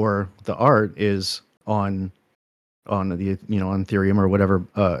ownership for the art is on the on Ethereum or whatever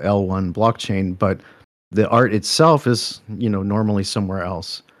L1 blockchain, but the art itself is normally somewhere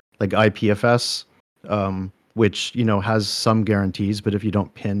else, like IPFS, which has some guarantees, but if you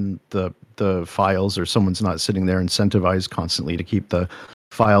don't pin the files, or someone's not sitting there incentivized constantly to keep the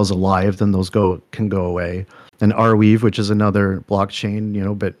files alive, then those can go away. And Arweave, which is another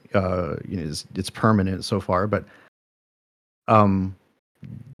blockchain, but it's permanent so far, but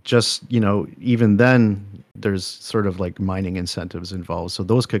just even then there's sort of like mining incentives involved, so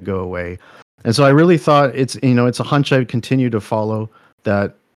those could go away. And so I really thought it's a hunch I would continue to follow,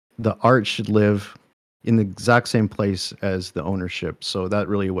 that the art should live in the exact same place as the ownership. So that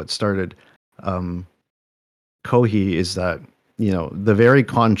really what started Kohi, is that the very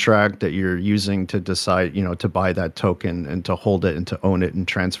contract that you're using to decide to buy that token and to hold it and to own it and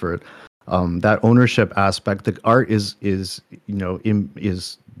transfer it, that ownership aspect, the art is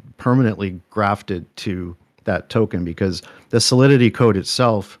permanently grafted to that token, because the Solidity code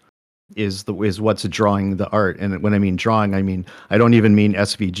itself is what's drawing the art. And when I mean drawing, I don't even mean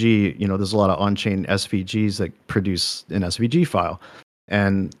SVG. There's a lot of on-chain SVGs that produce an SVG file,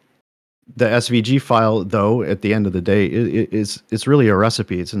 and the SVG file, though, at the end of the day, it's really a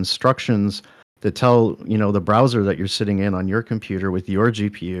recipe. It's instructions that tell the browser that you're sitting in on your computer with your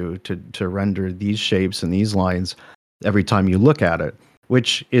GPU to render these shapes and these lines every time you look at it,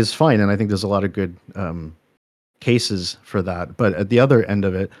 which is fine. And I think there's a lot of good cases for that. But at the other end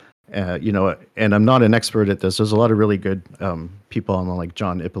of it, and I'm not an expert at this, there's a lot of really good people on, like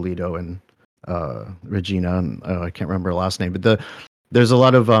John Ippolito and Regina, and I can't remember her last name, but there's a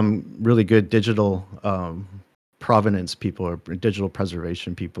lot of really good digital provenance people or digital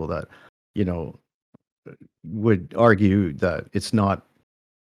preservation people that would argue that it's not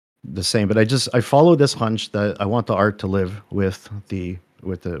the same. But I follow this hunch that I want the art to live with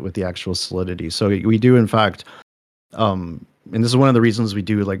the actual Solidity. So we do, in fact, and this is one of the reasons we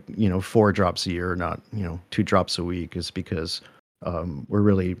do 4 drops a year, not 2 drops a week, is because we're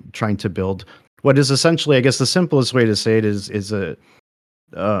really trying to build what is essentially, I guess the simplest way to say it is a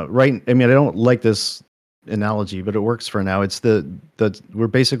right. I don't like this analogy, but it works for now. It's we're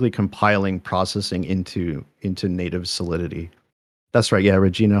basically compiling processing into native Solidity. That's right. Yeah,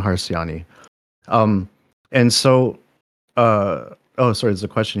 Regina Harsiani. And so, oh, sorry, there's a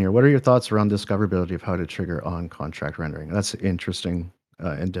question here. What are your thoughts around discoverability of how to trigger on contract rendering? That's an interesting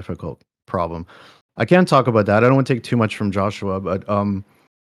and difficult problem. I can't talk about that. I don't want to take too much from Joshua, but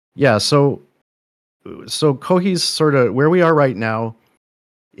yeah. So Kohi's sort of where we are right now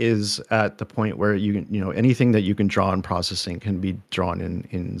is at the point where anything that you can draw in processing can be drawn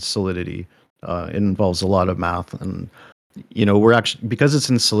in Solidity. It involves a lot of math, and we're actually, because it's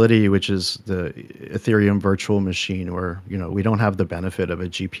in Solidity, which is the Ethereum virtual machine, where we don't have the benefit of a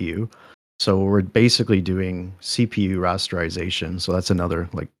GPU, so we're basically doing CPU rasterization. So that's another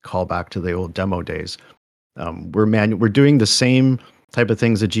like callback to the old demo days. We're doing the same type of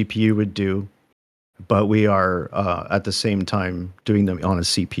things a GPU would do, but we are at the same time doing them on a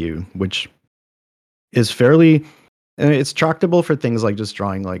CPU, which is fairly, and it's tractable for things like just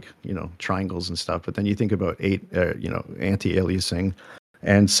drawing like triangles and stuff. But then you think about anti-aliasing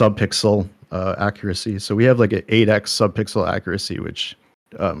and subpixel accuracy. So we have like an 8x subpixel accuracy, which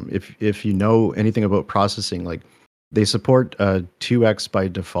if you know anything about processing, like they support 2x by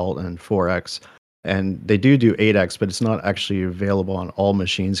default and 4x. And they do 8x, but it's not actually available on all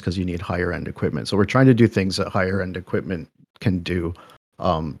machines because you need higher end equipment. So we're trying to do things that higher end equipment can do,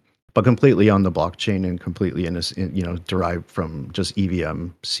 but completely on the blockchain and completely derived from just EVM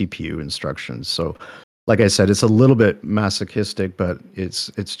CPU instructions. So, like I said, it's a little bit masochistic, but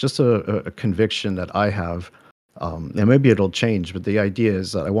it's just a conviction that I have, and maybe it'll change. But the idea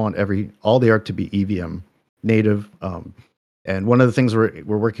is that I want all the art to be EVM native. And one of the things we're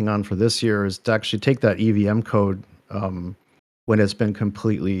working on for this year is to actually take that EVM code when it's been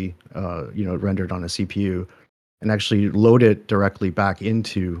completely rendered on a CPU, and actually load it directly back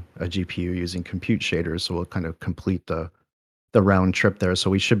into a GPU using compute shaders. So we'll kind of complete the round trip there. So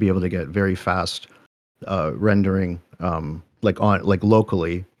we should be able to get very fast rendering like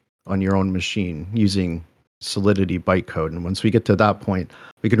locally on your own machine using Solidity bytecode. And once we get to that point,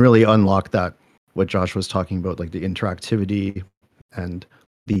 we can really unlock that, what Josh was talking about, like the interactivity and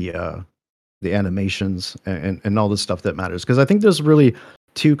the animations and all the stuff that matters. Because I think there's really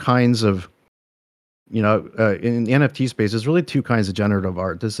two kinds of, in the NFT space, there's really two kinds of generative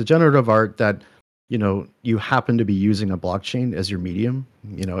art. There's the generative art that, you happen to be using a blockchain as your medium,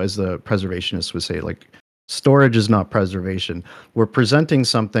 as the preservationists would say, like storage is not preservation. We're presenting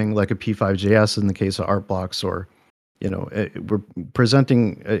something like a P5JS in the case of art blocks, or we're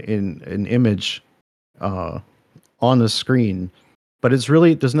presenting in an image on the screen, but it's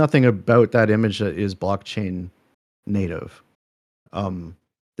really, there's nothing about that image that is blockchain native.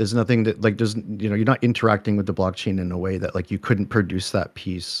 There's nothing that you're not interacting with the blockchain in a way that like you couldn't produce that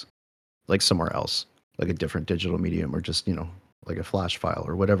piece like somewhere else, like a different digital medium, or just like a flash file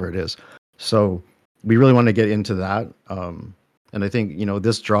or whatever it is. So we really want to get into that. And I think,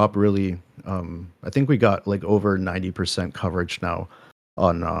 this drop really, I think we got like over 90% coverage now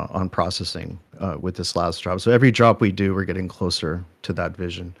on processing with this last drop. So every drop we do, we're getting closer to that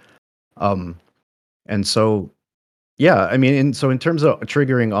vision. And so, yeah, I mean, so in terms of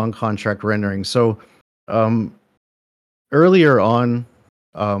triggering on contract rendering, so earlier on,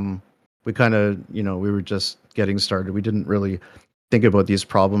 we kind of, we were just getting started. We didn't really think about these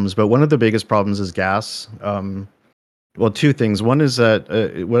problems, but one of the biggest problems is gas. Well, two things. One is that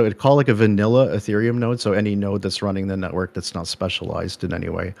what I'd call like a vanilla Ethereum node, so any node that's running the network that's not specialized in any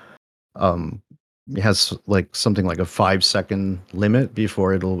way, it has like something like a 5-second limit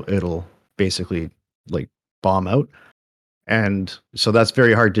before it'll basically like bomb out. And so that's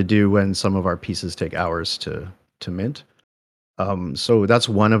very hard to do when some of our pieces take hours to mint. So that's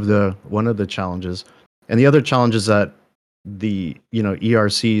one of the challenges. And the other challenge is that the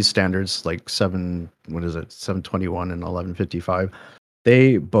ERC standards like 721 and 1155,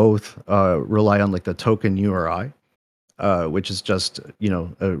 they both rely on like the token URI, which is just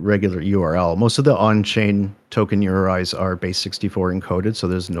a regular URL. Most of the on-chain token URIs are base64 encoded, so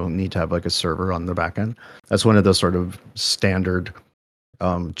there's no need to have like a server on the back end. That's one of the sort of standard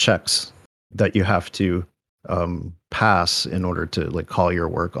checks that you have to pass in order to like call your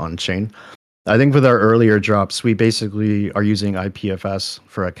work on chain. I think with our earlier drops, we basically are using IPFS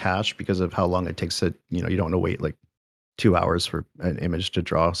for a cache because of how long it takes to, you don't want to wait like 2 hours for an image to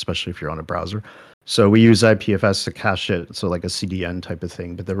draw, especially if you're on a browser. So we use IPFS to cache it, so like a CDN type of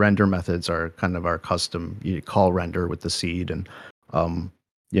thing. But the render methods are kind of our custom. You call render with the seed, and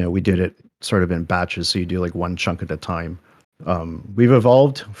we did it sort of in batches, so you do like one chunk at a time. We've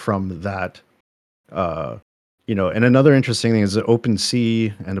evolved from that. And another interesting thing is that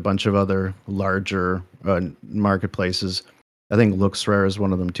OpenSea and a bunch of other larger marketplaces, I think LooksRare is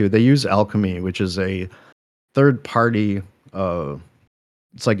one of them too. They use Alchemy, which is a third-party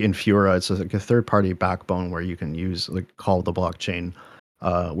it's like Infura. It's like a third party backbone where you can use like call the blockchain,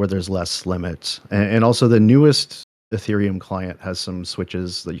 where there's less limits, and also the newest Ethereum client has some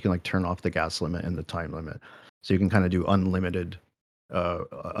switches that you can like turn off the gas limit and the time limit, so you can kind of do unlimited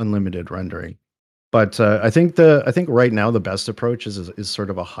rendering. But I think right now the best approach is sort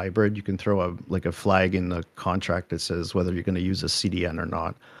of a hybrid. You can throw a flag in the contract that says whether you're going to use a CDN or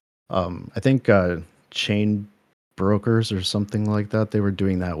not. I think chain brokers or something like that, they were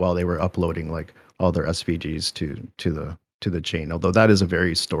doing that while they were uploading like all their SVGs to the chain. Although that is a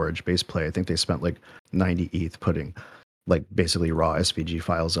very storage based play. I think they spent like 90 ETH putting like basically raw SVG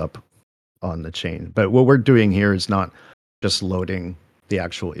files up on the chain. But what we're doing here is not just loading the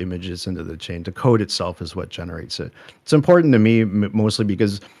actual images into the chain. The code itself is what generates it. It's important to me mostly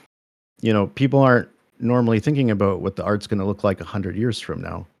because, people aren't normally thinking about what the art's going to look like 100 years from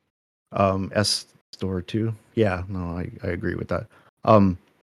now. S Store 2, yeah, no, I agree with that.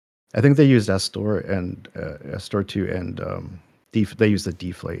 I think they used S Store and S Store 2 and they use the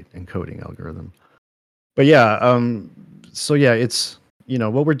deflate encoding algorithm. But yeah, so yeah, it's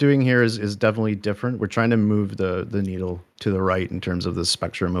what we're doing here is definitely different. We're trying to move the needle to the right in terms of the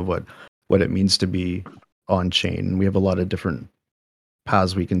spectrum of what it means to be on chain. We have a lot of different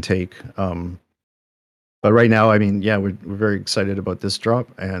paths we can take. But right now, I mean, yeah, we're very excited about this drop,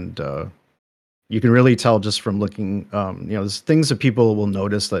 and you can really tell just from looking. There's things that people will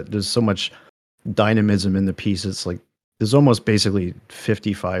notice that there's so much dynamism in the piece. It's like there's almost basically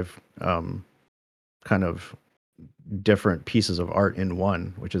 55 kind of different pieces of art in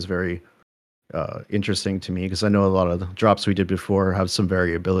one, which is very interesting to me because I know a lot of the drops we did before have some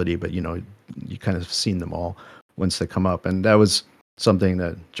variability, but you kind of seen them all once they come up, and that was something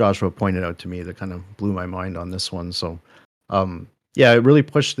that Joshua pointed out to me that kind of blew my mind on this one. So yeah, it really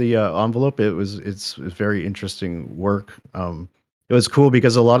pushed the envelope. It's very interesting work. It was cool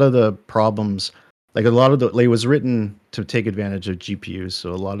because a lot of the problems, like it was written to take advantage of GPUs.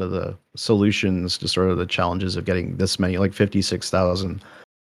 So a lot of the solutions to sort of the challenges of getting this many, like 56,000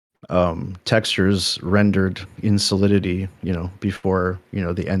 textures rendered in Solidity, before,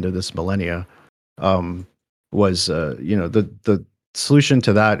 the end of this millennia, was, the solution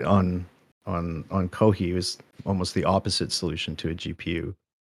to that on Kohi was almost the opposite solution to a GPU.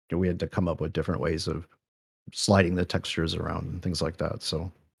 We had to come up with different ways of sliding the textures around and things like that. So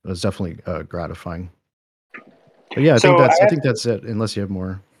it was definitely gratifying. But yeah, I think that's it. Unless you have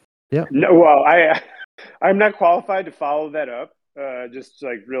more. Yeah. No, well, I'm not qualified to follow that up. Just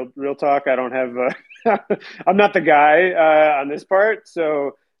like real talk. I don't have. I'm not the guy on this part,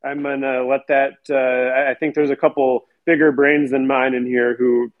 so I'm gonna let that. I think there's a couple bigger brains than mine in here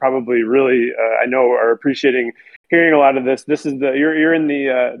who probably really I know are appreciating hearing a lot of this. This is you're in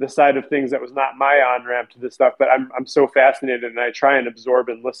the side of things that was not my on ramp to this stuff, but I'm so fascinated and I try and absorb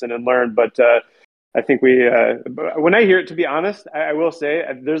and listen and learn. But I think when I hear it, to be honest, I will say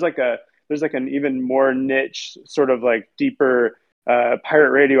there's like an even more niche sort of like deeper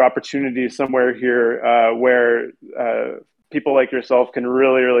pirate radio opportunity somewhere here where people like yourself can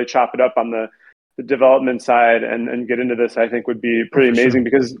really chop it up on the development side and get into this. I think would be pretty amazing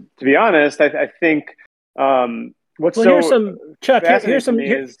because, to be honest, I think here's some Chuck.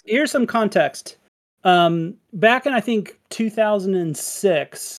 Here's some context. Back in I think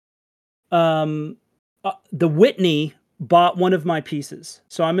 2006, the Whitney bought one of my pieces,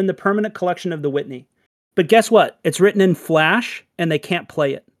 so I'm in the permanent collection of the Whitney. But guess what? It's written in Flash, and they can't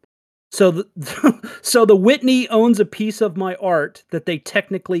play it. So the Whitney owns a piece of my art that they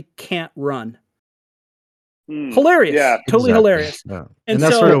technically can't run. Hilarious. Yeah, totally exactly. Hilarious. Yeah. And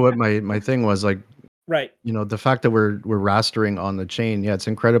that's sort of what my thing was like. Right. The fact that we're rastering on the chain, yeah, it's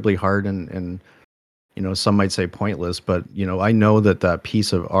incredibly hard and some might say pointless, but I know that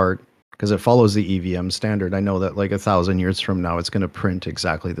piece of art, because it follows the EVM standard, I know that like 1,000 years from now, it's going to print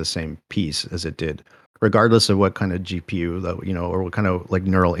exactly the same piece as it did, regardless of what kind of GPU that, or what kind of like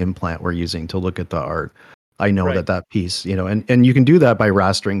neural implant we're using to look at the art. I know that piece, and you can do that by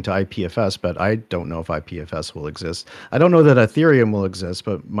rastering to IPFS, but I don't know if IPFS will exist. I don't know that Ethereum will exist,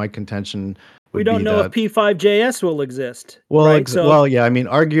 but my contention we don't know if P5JS will exist. Well, right? Well, yeah, I mean,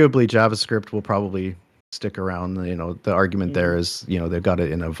 arguably JavaScript will probably stick around. The argument there is, they've got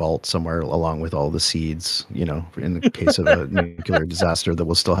it in a vault somewhere along with all the seeds, in the case of a nuclear disaster that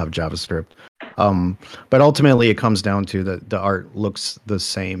will still have JavaScript. But ultimately it comes down to the art looks the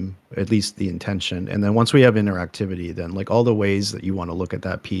same, at least the intention. And then once we have interactivity, then like all the ways that you want to look at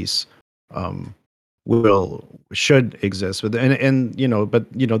that piece, should exist. But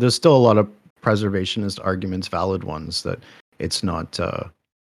there's still a lot of preservationist arguments, valid ones, that it's not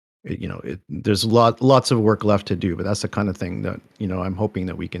there's lots of work left to do, but that's the kind of thing that, I'm hoping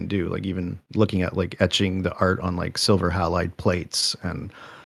that we can do. Like even looking at like etching the art on like silver halide plates and,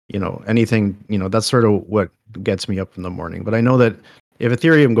 anything, that's sort of what gets me up in the morning. But I know that if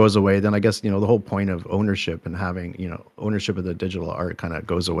Ethereum goes away, then I guess, the whole point of ownership and having, ownership of the digital art kind of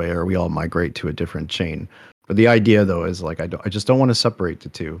goes away, or we all migrate to a different chain. But the idea though is like, I just don't want to separate the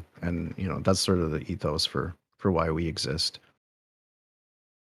two. And, that's sort of the ethos for why we exist.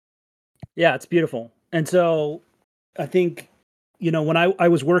 Yeah, it's beautiful. And so I think, when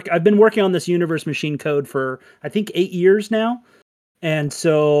I've been working on this universe machine code for, I think 8 years now. And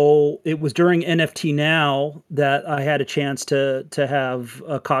so it was during NFT Now that I had a chance to have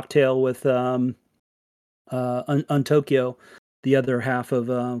a cocktail with Untokyo, the other half of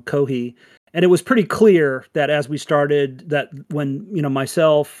Kohi. And it was pretty clear that as we started, that when,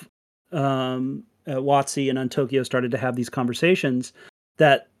 myself, Watsy and Untokyo started to have these conversations,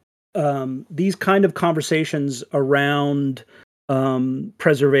 that these kind of conversations around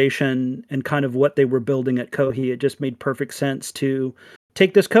preservation and kind of what they were building at Kohi, it just made perfect sense to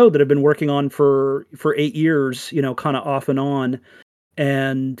take this code that I've been working on for 8 years, kind of off and on.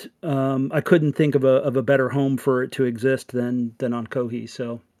 And I couldn't think of a better home for it to exist than on Kohi.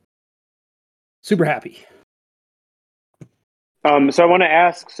 So super happy. So I want to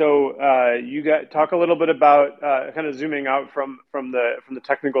ask. So you talk a little bit about kind of zooming out from the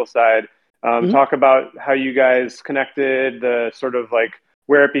technical side. Talk about how you guys connected, the sort of like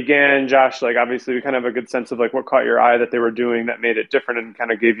where it began. Josh, like obviously we kind of have a good sense of like what caught your eye that they were doing that made it different and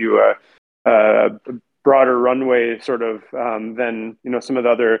kind of gave you a broader runway sort of than some of the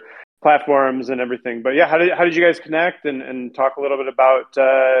other platforms and everything. But yeah, how did you guys connect and talk a little bit about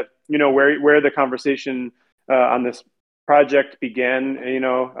where the conversation on this project began? I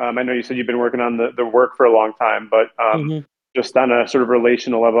know you said you've been working on the work for a long time, but just on a sort of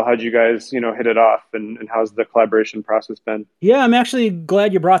relational level, how'd you guys hit it off, and how's the collaboration process been? Yeah, I'm actually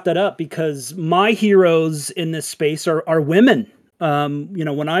glad you brought that up, because my heroes in this space are women.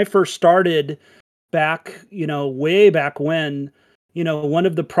 When I first started back, way back when, one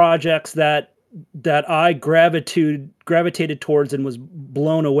of the projects that I gravitated towards and was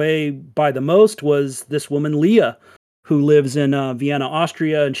blown away by the most was this woman, Leah, who lives in Vienna,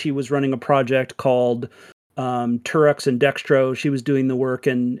 Austria, and she was running a project called Turux and Dextro. She was doing the work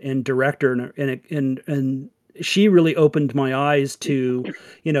and director, and she really opened my eyes to,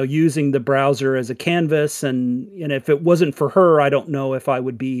 using the browser as a canvas. And if it wasn't for her, I don't know if I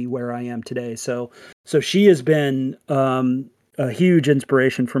would be where I am today. So she has been a huge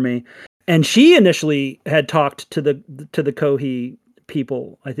inspiration for me. And she initially had talked to the Kohi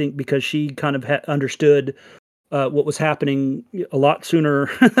people, I think, because she kind of understood what was happening a lot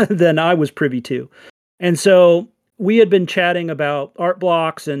sooner than I was privy to. And so we had been chatting about art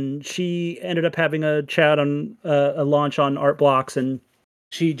blocks, and she ended up having a chat on a launch on art blocks. And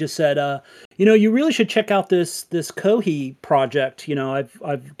she just said, you really should check out this Kohi project.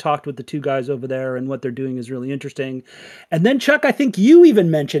 I've talked with the two guys over there, and what they're doing is really interesting. And then Chuck, I think you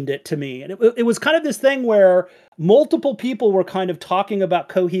even mentioned it to me. And it was kind of this thing where multiple people were kind of talking about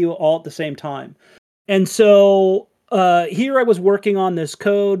Kohi all at the same time. And so here I was working on this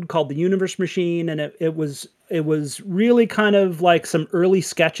code called the Universe Machine, and it was really kind of like some early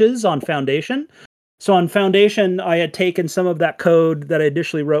sketches on Foundation. So on Foundation, I had taken some of that code that I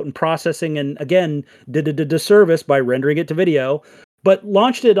initially wrote in processing, and again did a disservice by rendering it to video, but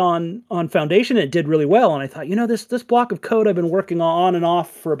launched it on Foundation. And it did really well, and I thought, this block of code I've been working on and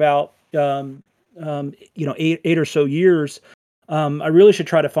off for about 8 or so years. I really should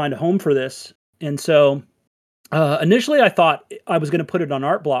try to find a home for this. And so initially I thought I was going to put it on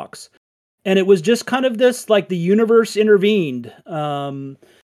art blocks, and it was just kind of this, like, the universe intervened,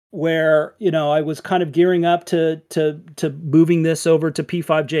 where, I was kind of gearing up to moving this over to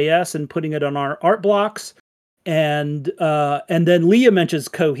P5JS and putting it on our art blocks. And then Leah mentions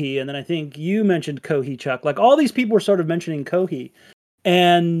Kohi, and then I think you mentioned Kohi, Chuck. Like, all these people were sort of mentioning Kohi.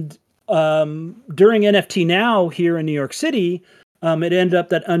 And during NFT Now here in New York City, it ended up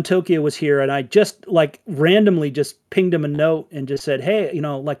that Untokyo was here, and I just randomly just pinged him a note and just said, hey,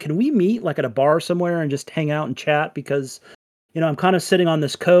 can we meet at a bar somewhere and just hang out and chat? Because, I'm kind of sitting on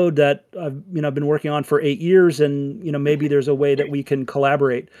this code that I've been working on for 8 years, and, maybe there's a way that we can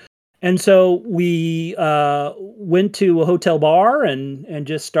collaborate. And so we went to a hotel bar and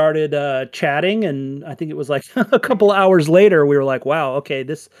just started chatting. And I think it was like a couple hours later, we were like, wow, okay,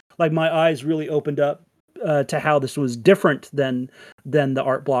 this, my eyes really opened up to how this was different than the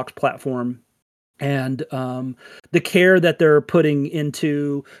Art Blocks platform, and the care that they're putting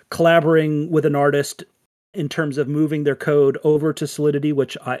into collaborating with an artist in terms of moving their code over to Solidity,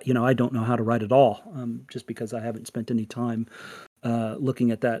 which I don't know how to write at all, just because I haven't spent any time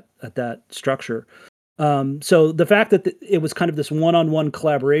looking at that structure. So the fact that it was kind of this one-on-one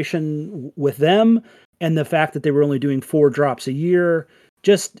collaboration with them, and the fact that they were only doing 4 drops a year,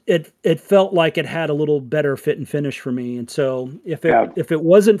 just it felt like it had a little better fit and finish for me. And so if it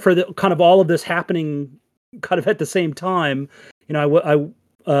wasn't for the kind of all of this happening kind of at the same time, this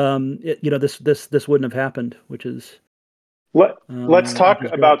wouldn't have happened, which is. Let's talk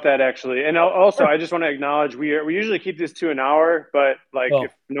about that actually. And also, I just want to acknowledge we usually keep this to an hour, but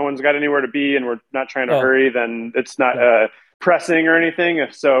if no one's got anywhere to be and we're not trying to hurry, then it's not pressing or anything.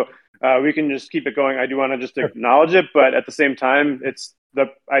 If so, we can just keep it going. I do want to just acknowledge it, but at the same time,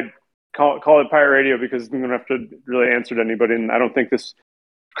 I call it Pirate Radio because I'm going to have to really answer to anybody. And I don't think this,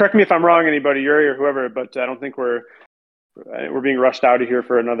 correct me if I'm wrong, anybody, Yuri or whoever, but I don't think we're being rushed out of here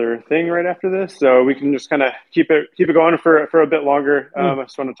for another thing right after this, so we can just kind of keep it going for a bit longer. I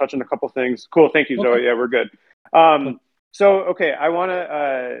just want to touch on a couple things. Cool, thank you, Zoe. Yeah, we're good. So okay, I want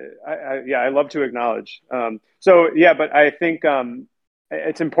to. I love to acknowledge. But I think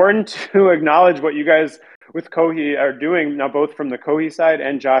it's important to acknowledge what you guys with Kohi are doing now, both from the Kohi side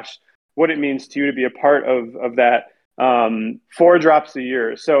and Josh, what it means to you to be a part of that. 4 drops a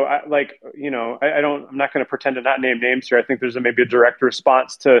year. So I'm not going to pretend to not name names here. I think there's maybe a direct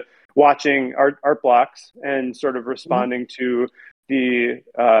response to watching art blocks and sort of responding to the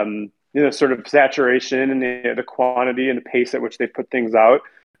sort of saturation and the quantity and the pace at which they put things out.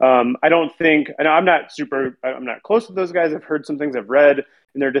 I'm not close to those guys. I've heard some things, I've read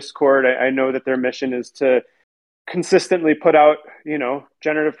in their Discord. I know that their mission is to consistently put out,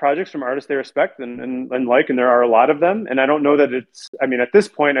 generative projects from artists they respect and there are a lot of them. And I don't know that at this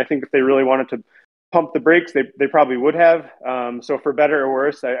point, I think if they really wanted to pump the brakes, they probably would have. So for better or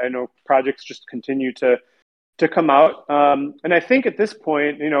worse, I know projects just continue to come out. And I think at this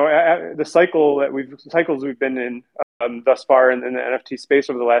point, the cycles we've been in thus far in the NFT space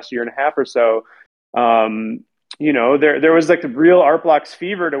over the last year and a half or so, there was like the real art blocks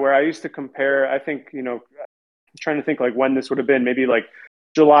fever to where I used to compare, I think, I'm trying to think when this would have been, maybe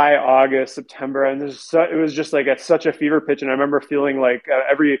July, August, September. And it was just at such a fever pitch. And I remember feeling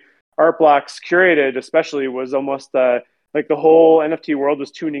every art blocks curated, especially, was almost the whole NFT world was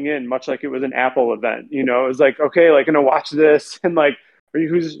tuning in, much like it was an Apple event. It was okay, gonna watch this and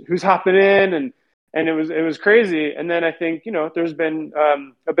who's hopping in, and it was crazy. And then I think there's been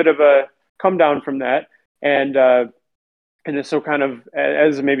a bit of a come down from that, and so kind of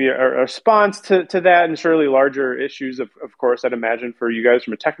as maybe a response to that, and surely larger issues of course, I'd imagine for you guys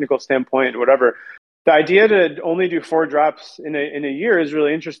from a technical standpoint or whatever, the idea to only do 4 drops in a year is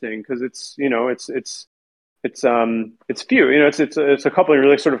really interesting because it's few, it's a couple of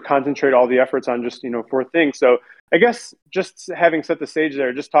really sort of concentrate all the efforts on just 4 things. So I guess just having set the stage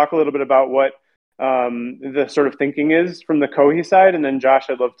there, just talk a little bit about what the sort of thinking is from the Kohi side, and then Josh,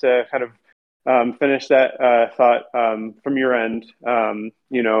 I'd love to kind of finish that thought from your end,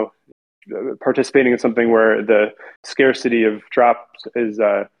 participating in something where the scarcity of drops is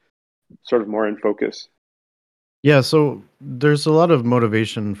sort of more in focus. Yeah, so there's a lot of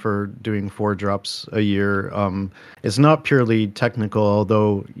motivation for doing 4 drops a year. It's not purely technical,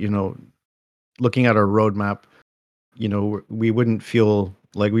 although, looking at our roadmap, we wouldn't feel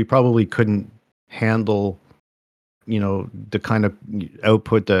like we probably couldn't handle the kind of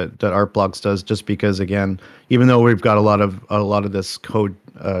output that Artblocks does, just because, again, even though we've got a lot of this code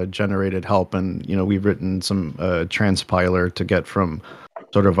generated help, and we've written some transpiler to get from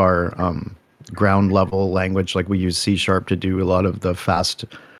sort of our ground level language, we use C# to do a lot of the fast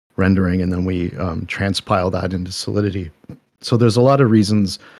rendering, and then we transpile that into Solidity. So there's a lot of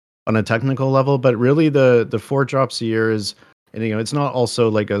reasons on a technical level, but really the 4 drops a year is, and it's not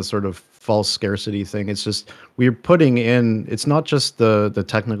also a sort of false scarcity thing. It's just we're putting in, it's not just the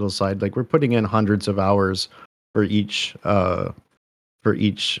technical side, we're putting in hundreds of hours for each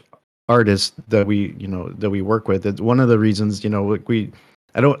artist that we work with. It's one of the reasons, there's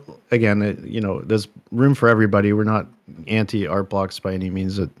room for everybody. We're not anti art blocks by any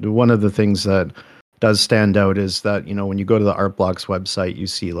means. One of the things that does stand out is that, when you go to the Art Blocks website, you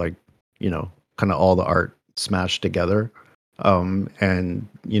see kind of all the art smashed together. And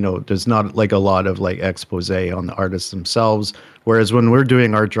there's not a lot of expose on the artists themselves. Whereas when we're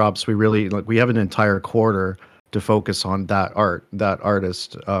doing art drops, we really we have an entire quarter to focus on that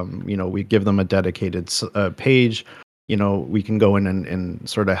artist. We give them a dedicated page. We can go in and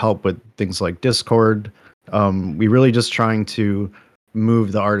sort of help with things like Discord. We really just trying to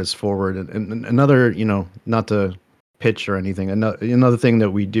move the artist forward. And another, not to pitch or anything, another thing that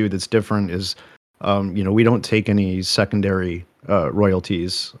we do that's different is We don't take any secondary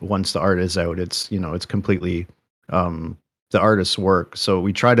royalties once the art is out. It's completely the artist's work. So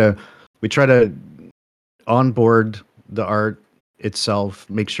we try to onboard the art itself,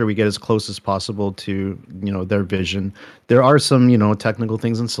 make sure we get as close as possible to their vision. There are some technical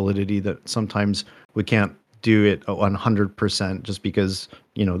things in Solidity that sometimes we can't do it 100% just because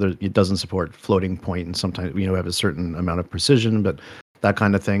it doesn't support floating point, and sometimes we have a certain amount of precision, but that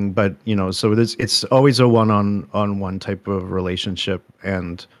kind of thing. But so it's always a one-on-one type of relationship,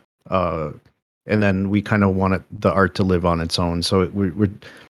 and then we kind of want the art to live on its own. So we're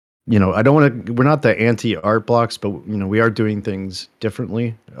I don't want to. We're not the anti-art blocks, but we are doing things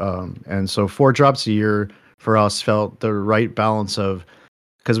differently. And so 4 drops a year for us felt the right balance of,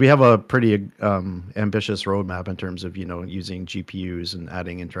 because we have a pretty ambitious roadmap in terms of using GPUs and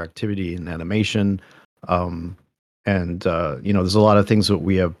adding interactivity and animation, and there's a lot of things that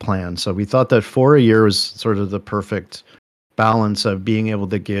we have planned. So we thought that 4 a year was sort of the perfect balance of being able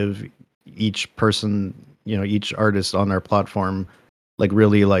to give each person, each artist on our platform, like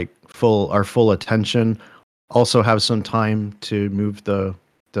really like our full attention. Also have some time to move the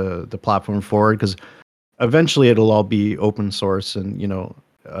platform forward, because eventually it'll all be open source, and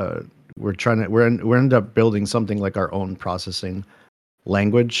we're end up building something like our own processing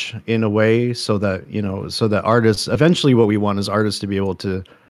language in a way, so that artists, eventually what we want is artists to be able to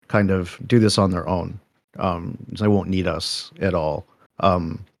kind of do this on their own. They won't need us at all.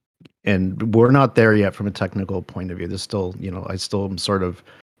 And we're not there yet from a technical point of view. There's still, I still am sort of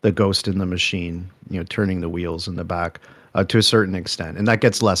the ghost in the machine, turning the wheels in the back to a certain extent. And that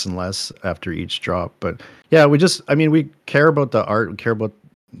gets less and less after each drop. But yeah, we care about the art. We care about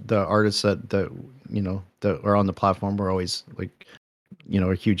the artists that are on the platform. We're always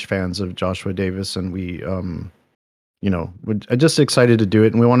are huge fans of Joshua Davis, and we're just excited to do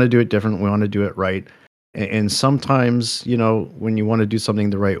it. And we want to do it different. We want to do it right. And sometimes, when you want to do something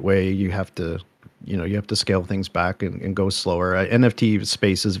the right way, you have to scale things back and go slower. NFT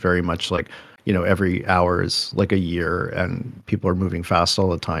space is very much like, every hour is like a year, and people are moving fast all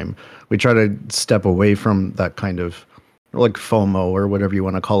the time. We try to step away from that kind of like FOMO or whatever you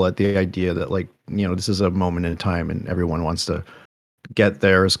want to call it, the idea that this is a moment in time and everyone wants to get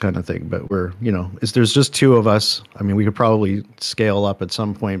theirs kind of thing. But there's just 2 of us. I mean, we could probably scale up at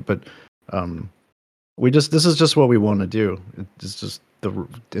some point, but this is just what we want to do. It's just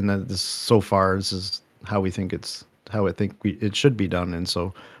so far this is how I think it should be done. And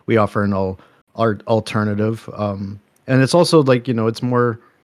so we offer an art alternative. And it's also it's more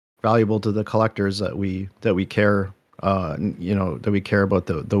valuable to the collectors that we care, that we care about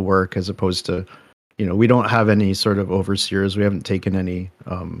the work, as opposed to, we don't have any sort of overseers. We haven't taken any,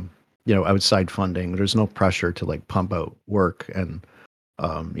 outside funding. There's no pressure to pump out work and,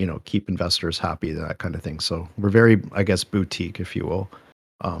 keep investors happy, that kind of thing. So we're very, I guess, boutique, if you will.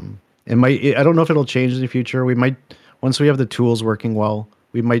 I don't know if it'll change in the future. We might, once we have the tools working well,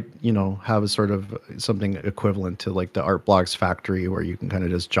 we might, have a sort of something equivalent to the Art Blocks Factory, where you can kind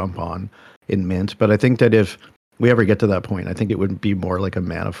of just jump on in Mint. But I think that if we ever get to that point, I think it would be more like a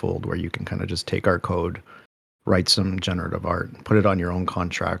Manifold, where you can kind of just take our code, write some generative art, put it on your own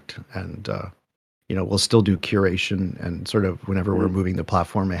contract, and we'll still do curation and sort of whenever we're moving the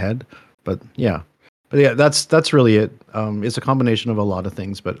platform ahead. But yeah, that's really it. It's a combination of a lot of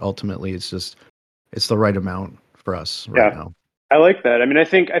things, but ultimately it's the right amount for us right now. I like that. I mean, I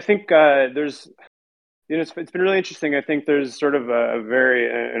think there's, it's been really interesting. I think there's sort of a very,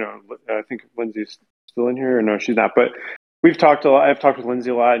 I think Lindsay's still in here, or no, she's not, but we've talked a lot. I've talked with Lindsay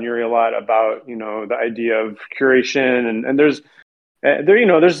a lot and Yuri a lot about, the idea of curation, and there's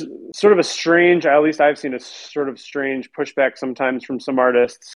sort of a strange, at least I've seen a sort of strange pushback sometimes from some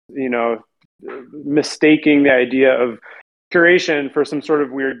artists, mistaking the idea of curation for some sort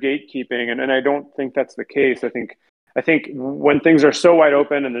of weird gatekeeping. And I don't think that's the case. I think when things are so wide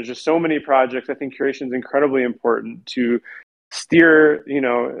open and there's just so many projects, I think curation is incredibly important to steer,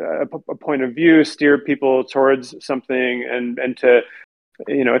 a point of view, steer people towards something, and to,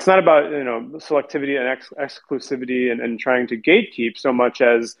 it's not about, selectivity and exclusivity and trying to gatekeep so much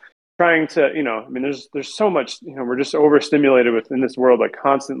as trying to, I mean, there's so much, we're just overstimulated within this world,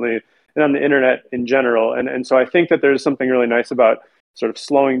 constantly, and on the internet in general. And so I think that there's something really nice about sort of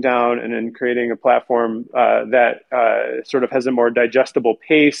slowing down and then creating a platform that sort of has a more digestible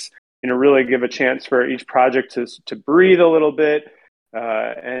pace, really give a chance for each project to breathe a little bit,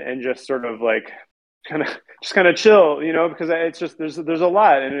 and just sort of kind of chill, because it's just there's a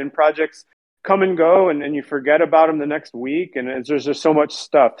lot, and projects come and go, and you forget about them the next week, and there's just so much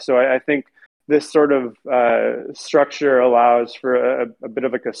stuff. So I think this sort of structure allows for a bit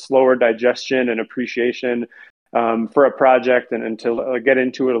of like a slower digestion and appreciation for a project, and to get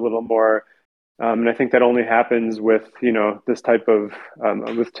into it a little more. And I think that only happens with this type of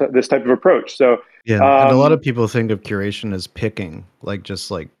this type of approach. So Yeah, and a lot of people think of curation as picking, like just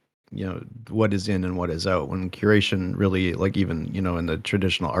like what is in and what is out. When curation really, like even in the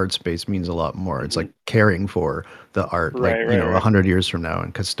traditional art space, means a lot more. It's like caring for the art, like Right, 100 years from now,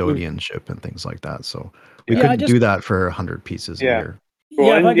 and custodianship and things like that. So we Yeah, couldn't do that for 100 pieces a year. Cool.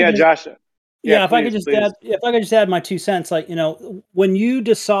 Yeah, if I could just, Josh. yeah, if I Please, could just please. add, if I could just add my 2 cents, like when you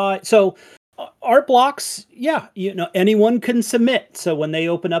decide, so art blocks, yeah, anyone can submit. So when they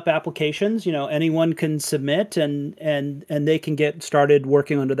open up applications, anyone can submit, and they can get started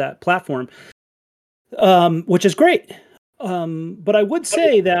working under that platform, which is great. But I would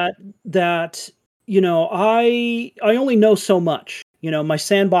say that I only know so much. My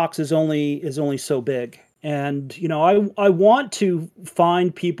sandbox is only so big, and I want to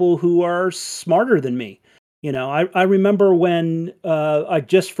find people who are smarter than me. I remember when I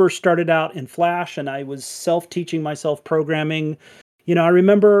just first started out in Flash, and I was self-teaching myself programming. I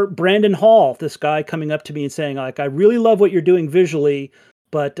remember Brandon Hall, this guy, coming up to me and saying, like, I really love what you're doing visually,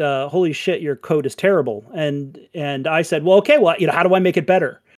 but holy shit, your code is terrible. And I said, well, okay, well, how do I make it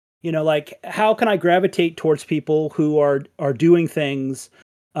better? Like, how can I gravitate towards people who are doing things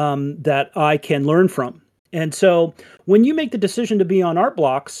that I can learn from? And so when you make the decision to be on art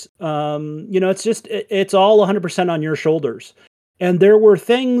blocks, it's all 100% on your shoulders. And there were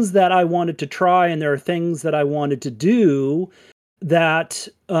things that I wanted to try, and there are things that I wanted to do that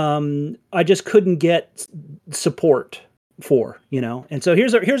I just couldn't get support for, And so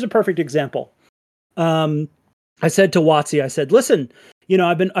here's a perfect example. I said to Watsy, I said, listen,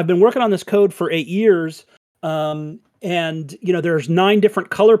 I've been working on this code for 8 years. And there's 9 different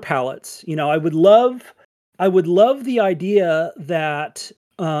color palettes. I would love the idea that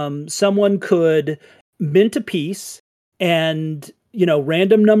someone could mint a piece, and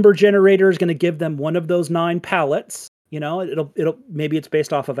random number generator is going to give them one of those 9 palettes. It'll maybe it's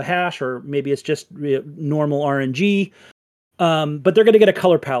based off of a hash, or maybe it's just normal RNG. But they're going to get a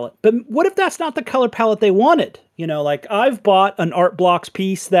color palette. But what if that's not the color palette they wanted? Like, I've bought an art blocks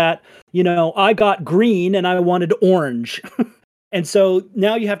piece that I got green and I wanted orange. And so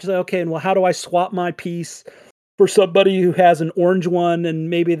now you have to say, okay, and well, how do I swap my piece for somebody who has an orange one, and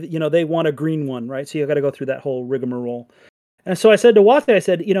maybe they want a green one, right? So you got to go through that whole rigmarole. And so I said to Watson, I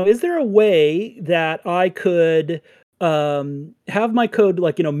said, is there a way that I could have my code,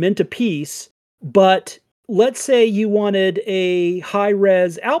 like, mint a piece, but let's say you wanted a high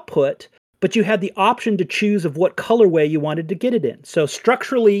res output, but you had the option to choose of what colorway you wanted to get it in. So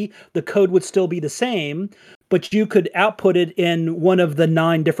structurally, the code would still be the same, but you could output it in one of the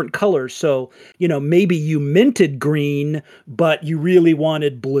 9 different colors. So, maybe you minted green, but you really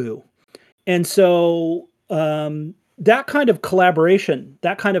wanted blue. And so that kind of collaboration,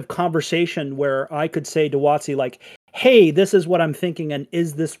 that kind of conversation where I could say to Watsy, like, hey, this is what I'm thinking, and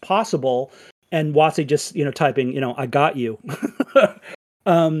is this possible? And Watsy just, typing, I got you.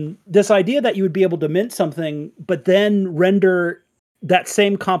 This idea that you would be able to mint something, but then render that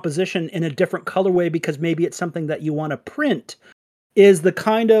same composition in a different colorway because maybe it's something that you want to print, is the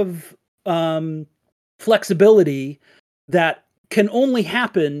kind of flexibility that can only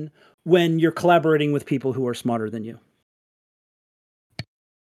happen when you're collaborating with people who are smarter than you.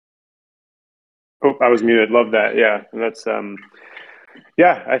 Oh, I was muted. Love that. Yeah, and that's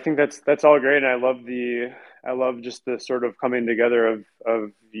I think that's all great, and I love just the sort of coming together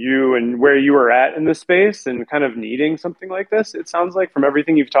of you and where you were at in this space, and kind of needing something like this. It sounds like, from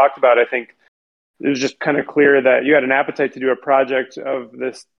everything you've talked about, I think it was just kind of clear that you had an appetite to do a project of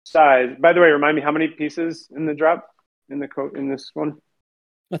this size. By the way, remind me, how many pieces in the drop in this one?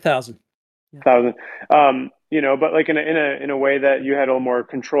 1,000. 1,000. But like in a way that you had a little more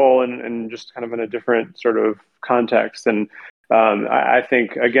control, and just kind of in a different sort of context. And I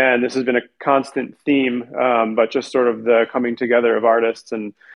think, again, this has been a constant theme, but just sort of the coming together of artists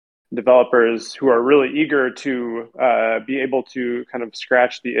and developers who are really eager to be able to kind of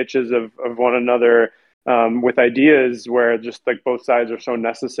scratch the itches of one another with ideas where just like both sides are so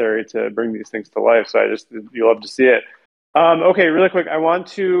necessary to bring these things to life. So you love to see it. Okay, really quick, I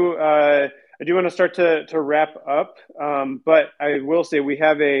do want to start to wrap up, but I will say we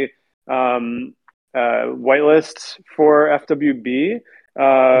have a whitelist for FWB.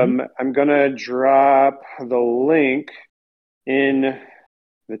 I'm gonna drop the link in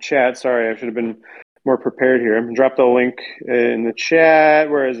the chat. Sorry, I should have been more prepared here. I'm gonna drop the link in the chat.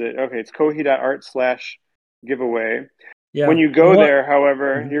 Where is it? Okay, it's kohi.art/giveaway. Yeah. When you go And what- there,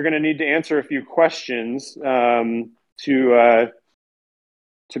 however, Mhm. you're going to need to answer a few questions to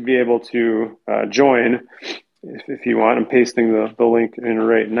be able to join. If you want, I'm pasting the link in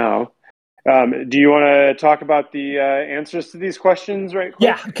right now. Do you want to talk about the answers to these questions right quick?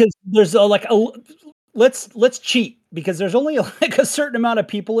 Yeah, because there's let's cheat because there's only like a certain amount of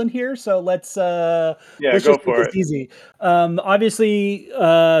people in here, so let's Yeah, let's go just make for this it. easy. Obviously,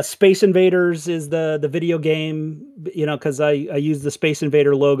 Space Invaders is the video game, because I use the Space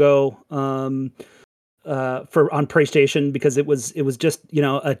Invader logo for on PlayStation because it was just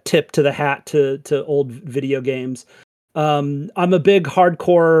a tip to the hat to old video games. I'm a big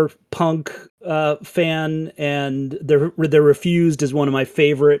hardcore punk fan, and the Refused is one of my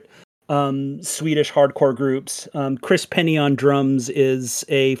favorite Swedish hardcore groups. Chris Penny on drums is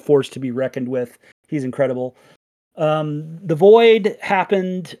a force to be reckoned with. He's incredible. The Void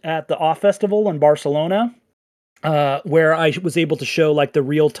happened at the Off Festival in Barcelona, where I was able to show like the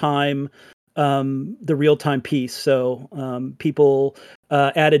real time piece. So people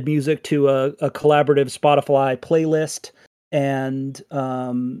added music to a collaborative Spotify playlist, and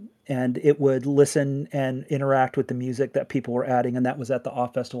it would listen and interact with the music that people were adding, and that was at the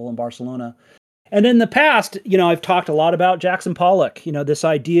Off Festival in Barcelona. And in the past, I've talked a lot about Jackson Pollock, this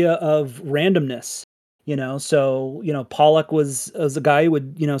idea of randomness. Pollock was a guy who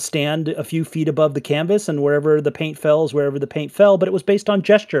would, stand a few feet above the canvas, and wherever the paint fell is wherever the paint fell, but it was based on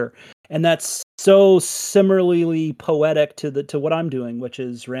gesture. And that's so similarly poetic to what I'm doing, which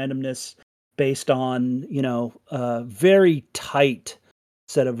is randomness based on, a very tight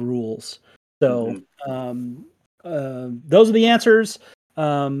set of rules. So those are the answers.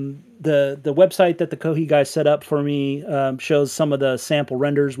 The website that the Kohi guys set up for me shows some of the sample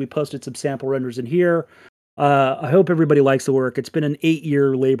renders. We posted some sample renders in here. I hope everybody likes the work. It's been an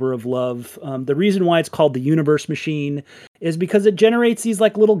 8-year labor of love. The reason why it's called the Universe Machine is because it generates these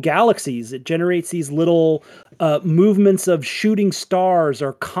like little galaxies. It generates these little movements of shooting stars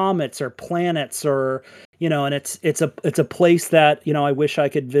or comets or planets or and it's a place that I wish I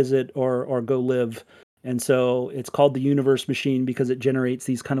could visit or go live. And so it's called the Universe Machine because it generates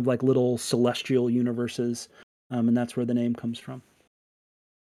these kind of like little celestial universes, and that's where the name comes from.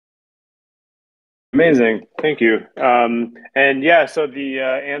 Amazing, thank you. And yeah, so the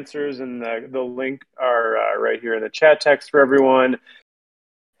answers and the link are right here in the chat text for everyone.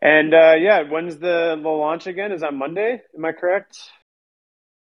 And yeah, when's the launch again? Is that Monday? Am I correct?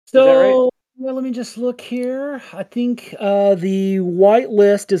 Is that right? Well, let me just look here. I think the white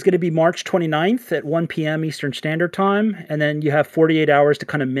list is going to be March 29th at 1 p.m. Eastern Standard Time. And then you have 48 hours to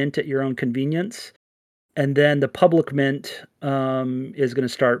kind of mint at your own convenience. And then the public mint is going to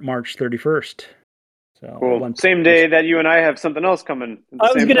start March 31st. So Cool. Same day that you and I have something else coming at the I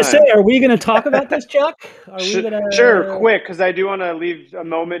was same going to say, time. are we going to talk about this, Chuck? Are we going to? Sure, quick, because I do want to leave a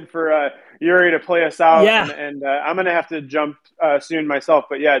moment for Yuri to play us out, Yeah. and I'm going to have to jump soon myself.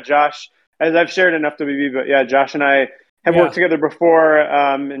 But yeah, Josh, as I've shared in FWB, but yeah, Josh and I have worked together before,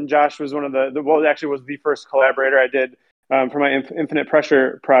 and Josh was one of well, actually was the first collaborator I did for my Infinite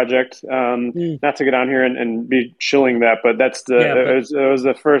Pressure project. Not to get on here and be shilling that, but that's it was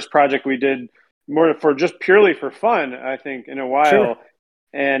the first project we did more for just purely for fun, I think, in a while. Sure.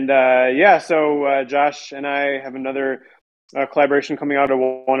 And yeah, so Josh and I have another collaboration coming out of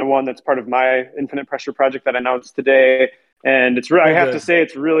 101 that's part of my Infinite Pressure project that I announced today. And it's I have to say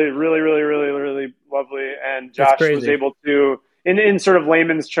it's really, really, really, really, really lovely. And Josh was able to, in sort of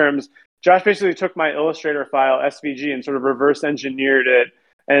layman's terms, Josh basically took my Illustrator file SVG and sort of reverse engineered it,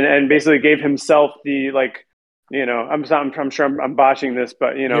 and basically gave himself the I'm sure I'm botching this,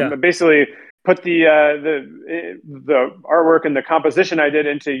 but basically put the artwork and the composition I did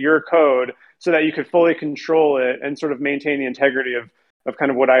into your code so that you could fully control it and sort of maintain the integrity of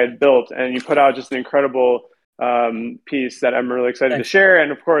kind of what I had built. And you put out just an incredible piece that I'm really excited to share.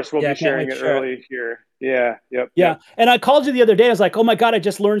 And of course, we'll be sharing it early here. Yeah. Yep. And I called you the other day. I was like, oh my God, I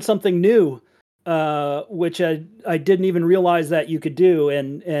just learned something new, which I didn't even realize that you could do.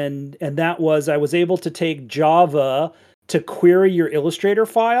 And that was, I was able to take Java to query your Illustrator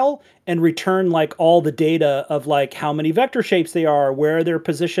file and return like all the data of like how many vector shapes they are, where they're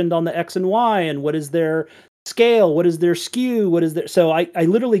positioned on the X and Y, and what is their scale, what is their skew, what is their, so I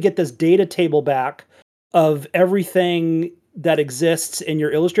literally get this data table back of everything that exists in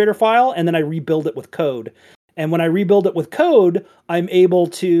your Illustrator file, and then I rebuild it with code. And when I rebuild it with code, I'm able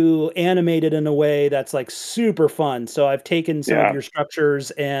to animate it in a way that's like super fun. So I've taken some of Yeah. your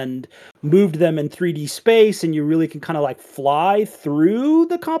structures and moved them in 3D space, and you really can kind of like fly through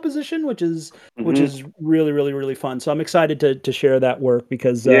the composition, which is really, really, really fun. So I'm excited to share that work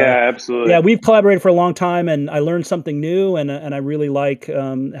because Yeah, absolutely. yeah, we've collaborated for a long time, and I learned something new, and I really like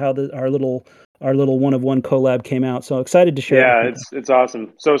how our little one of one collab came out. So excited to share it Yeah, with people. it's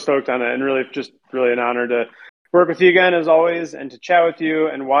awesome. So stoked on it, and really just really an honor to work with you again as always, and to chat with you.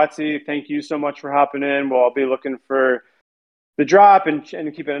 And Watsy, thank you so much for hopping in. We'll all be looking for the drop and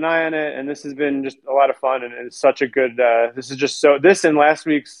keeping an eye on it. And this has been just a lot of fun, and it's such a good. This is just so. This and last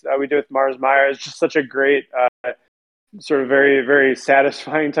week's we did with Mars Meyer is just such a great. Sort of very, very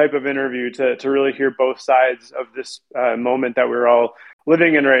satisfying type of interview to really hear both sides of this moment that we're all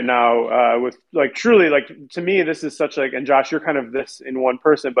living in right now, with like truly, like, to me, this is such like, and Josh, you're kind of this in one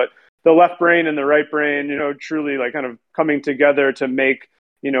person, but the left brain and the right brain, truly like kind of coming together to make,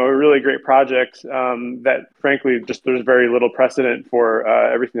 a really great project, that frankly, just there's very little precedent for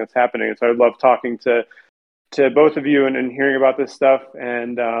everything that's happening. And so I love talking to both of you and hearing about this stuff.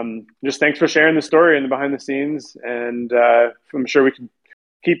 And just thanks for sharing the story and the behind the scenes. And I'm sure we can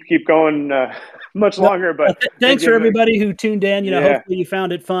keep going much longer. But Thanks for everybody who tuned in. Yeah. Hopefully you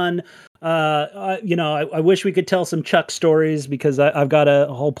found it fun. I wish we could tell some Chuck stories because I've got a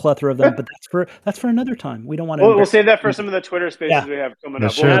whole plethora of them. But that's for another time. We don't want to. We'll save that for some of the Twitter spaces we have coming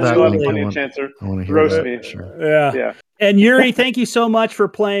up. Share that We'll link. have plenty of chance to I want to hear roast that. me. Sure. Yeah. And Yuri, thank you so much for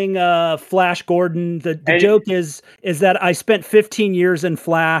playing Flash Gordon. The joke is that I spent 15 years in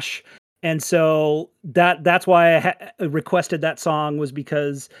Flash, and so that's why I requested that song, was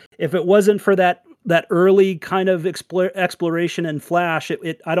because if it wasn't for that early kind of exploration in Flash,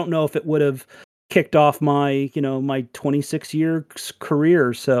 I don't know if it would have kicked off my my 26-year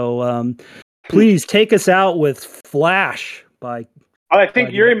career. So please take us out with Flash by. I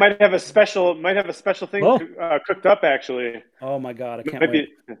think Yuri might have a special thing cooked up, actually. Oh my God, I can't wait.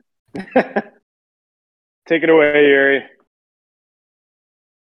 Take it away, Yuri.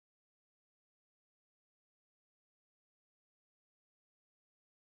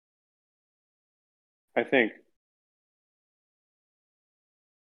 I think.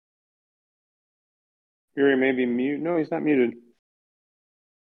 Yuri may be mute. No, he's not muted.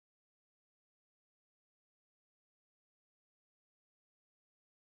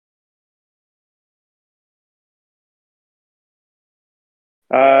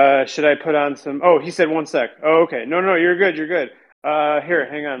 Should I put on some? Oh, he said 1 sec. Oh, okay. No, you're good. You're good. Here,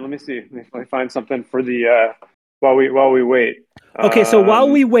 hang on. Let me see. Let me find something for the while we wait. Okay, so while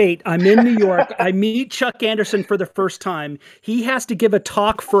we wait, I'm in New York. I meet Chuck Anderson for the first time. He has to give a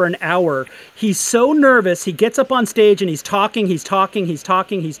talk for an hour. He's so nervous. He gets up on stage and he's talking,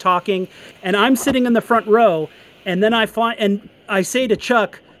 and I'm sitting in the front row. And then I say to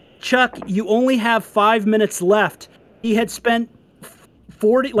Chuck, you only have 5 minutes left. He had spent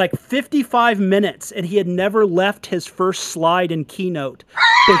 55 minutes, and he had never left his first slide in Keynote.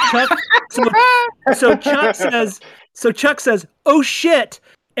 So Chuck says, "Oh shit."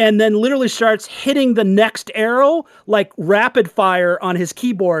 And then literally starts hitting the next arrow like rapid fire on his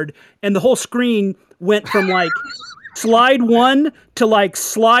keyboard, and the whole screen went from like slide 1 to like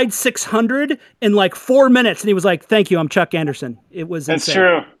slide 600 in like 4 minutes. And he was like, "Thank you, I'm Chuck Anderson." It was insane.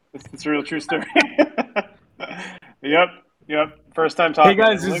 True. It's a real true story. Yep. First time talking. Hey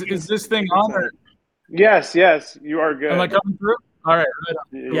guys, is this thing on? Or? Yes, you are good. Am I coming through? All right.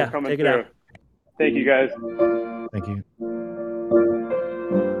 You're coming take it through. out. Thank you, guys. Thank you.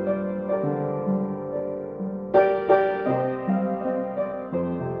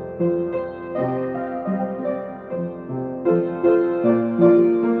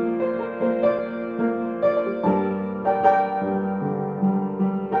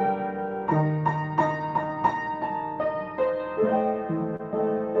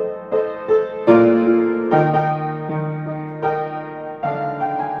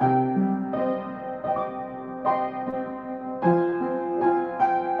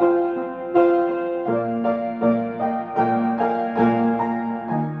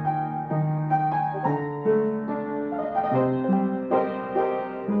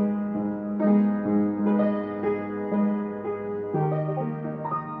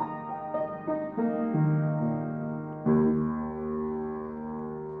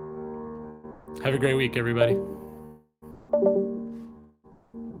 Have a great week, everybody.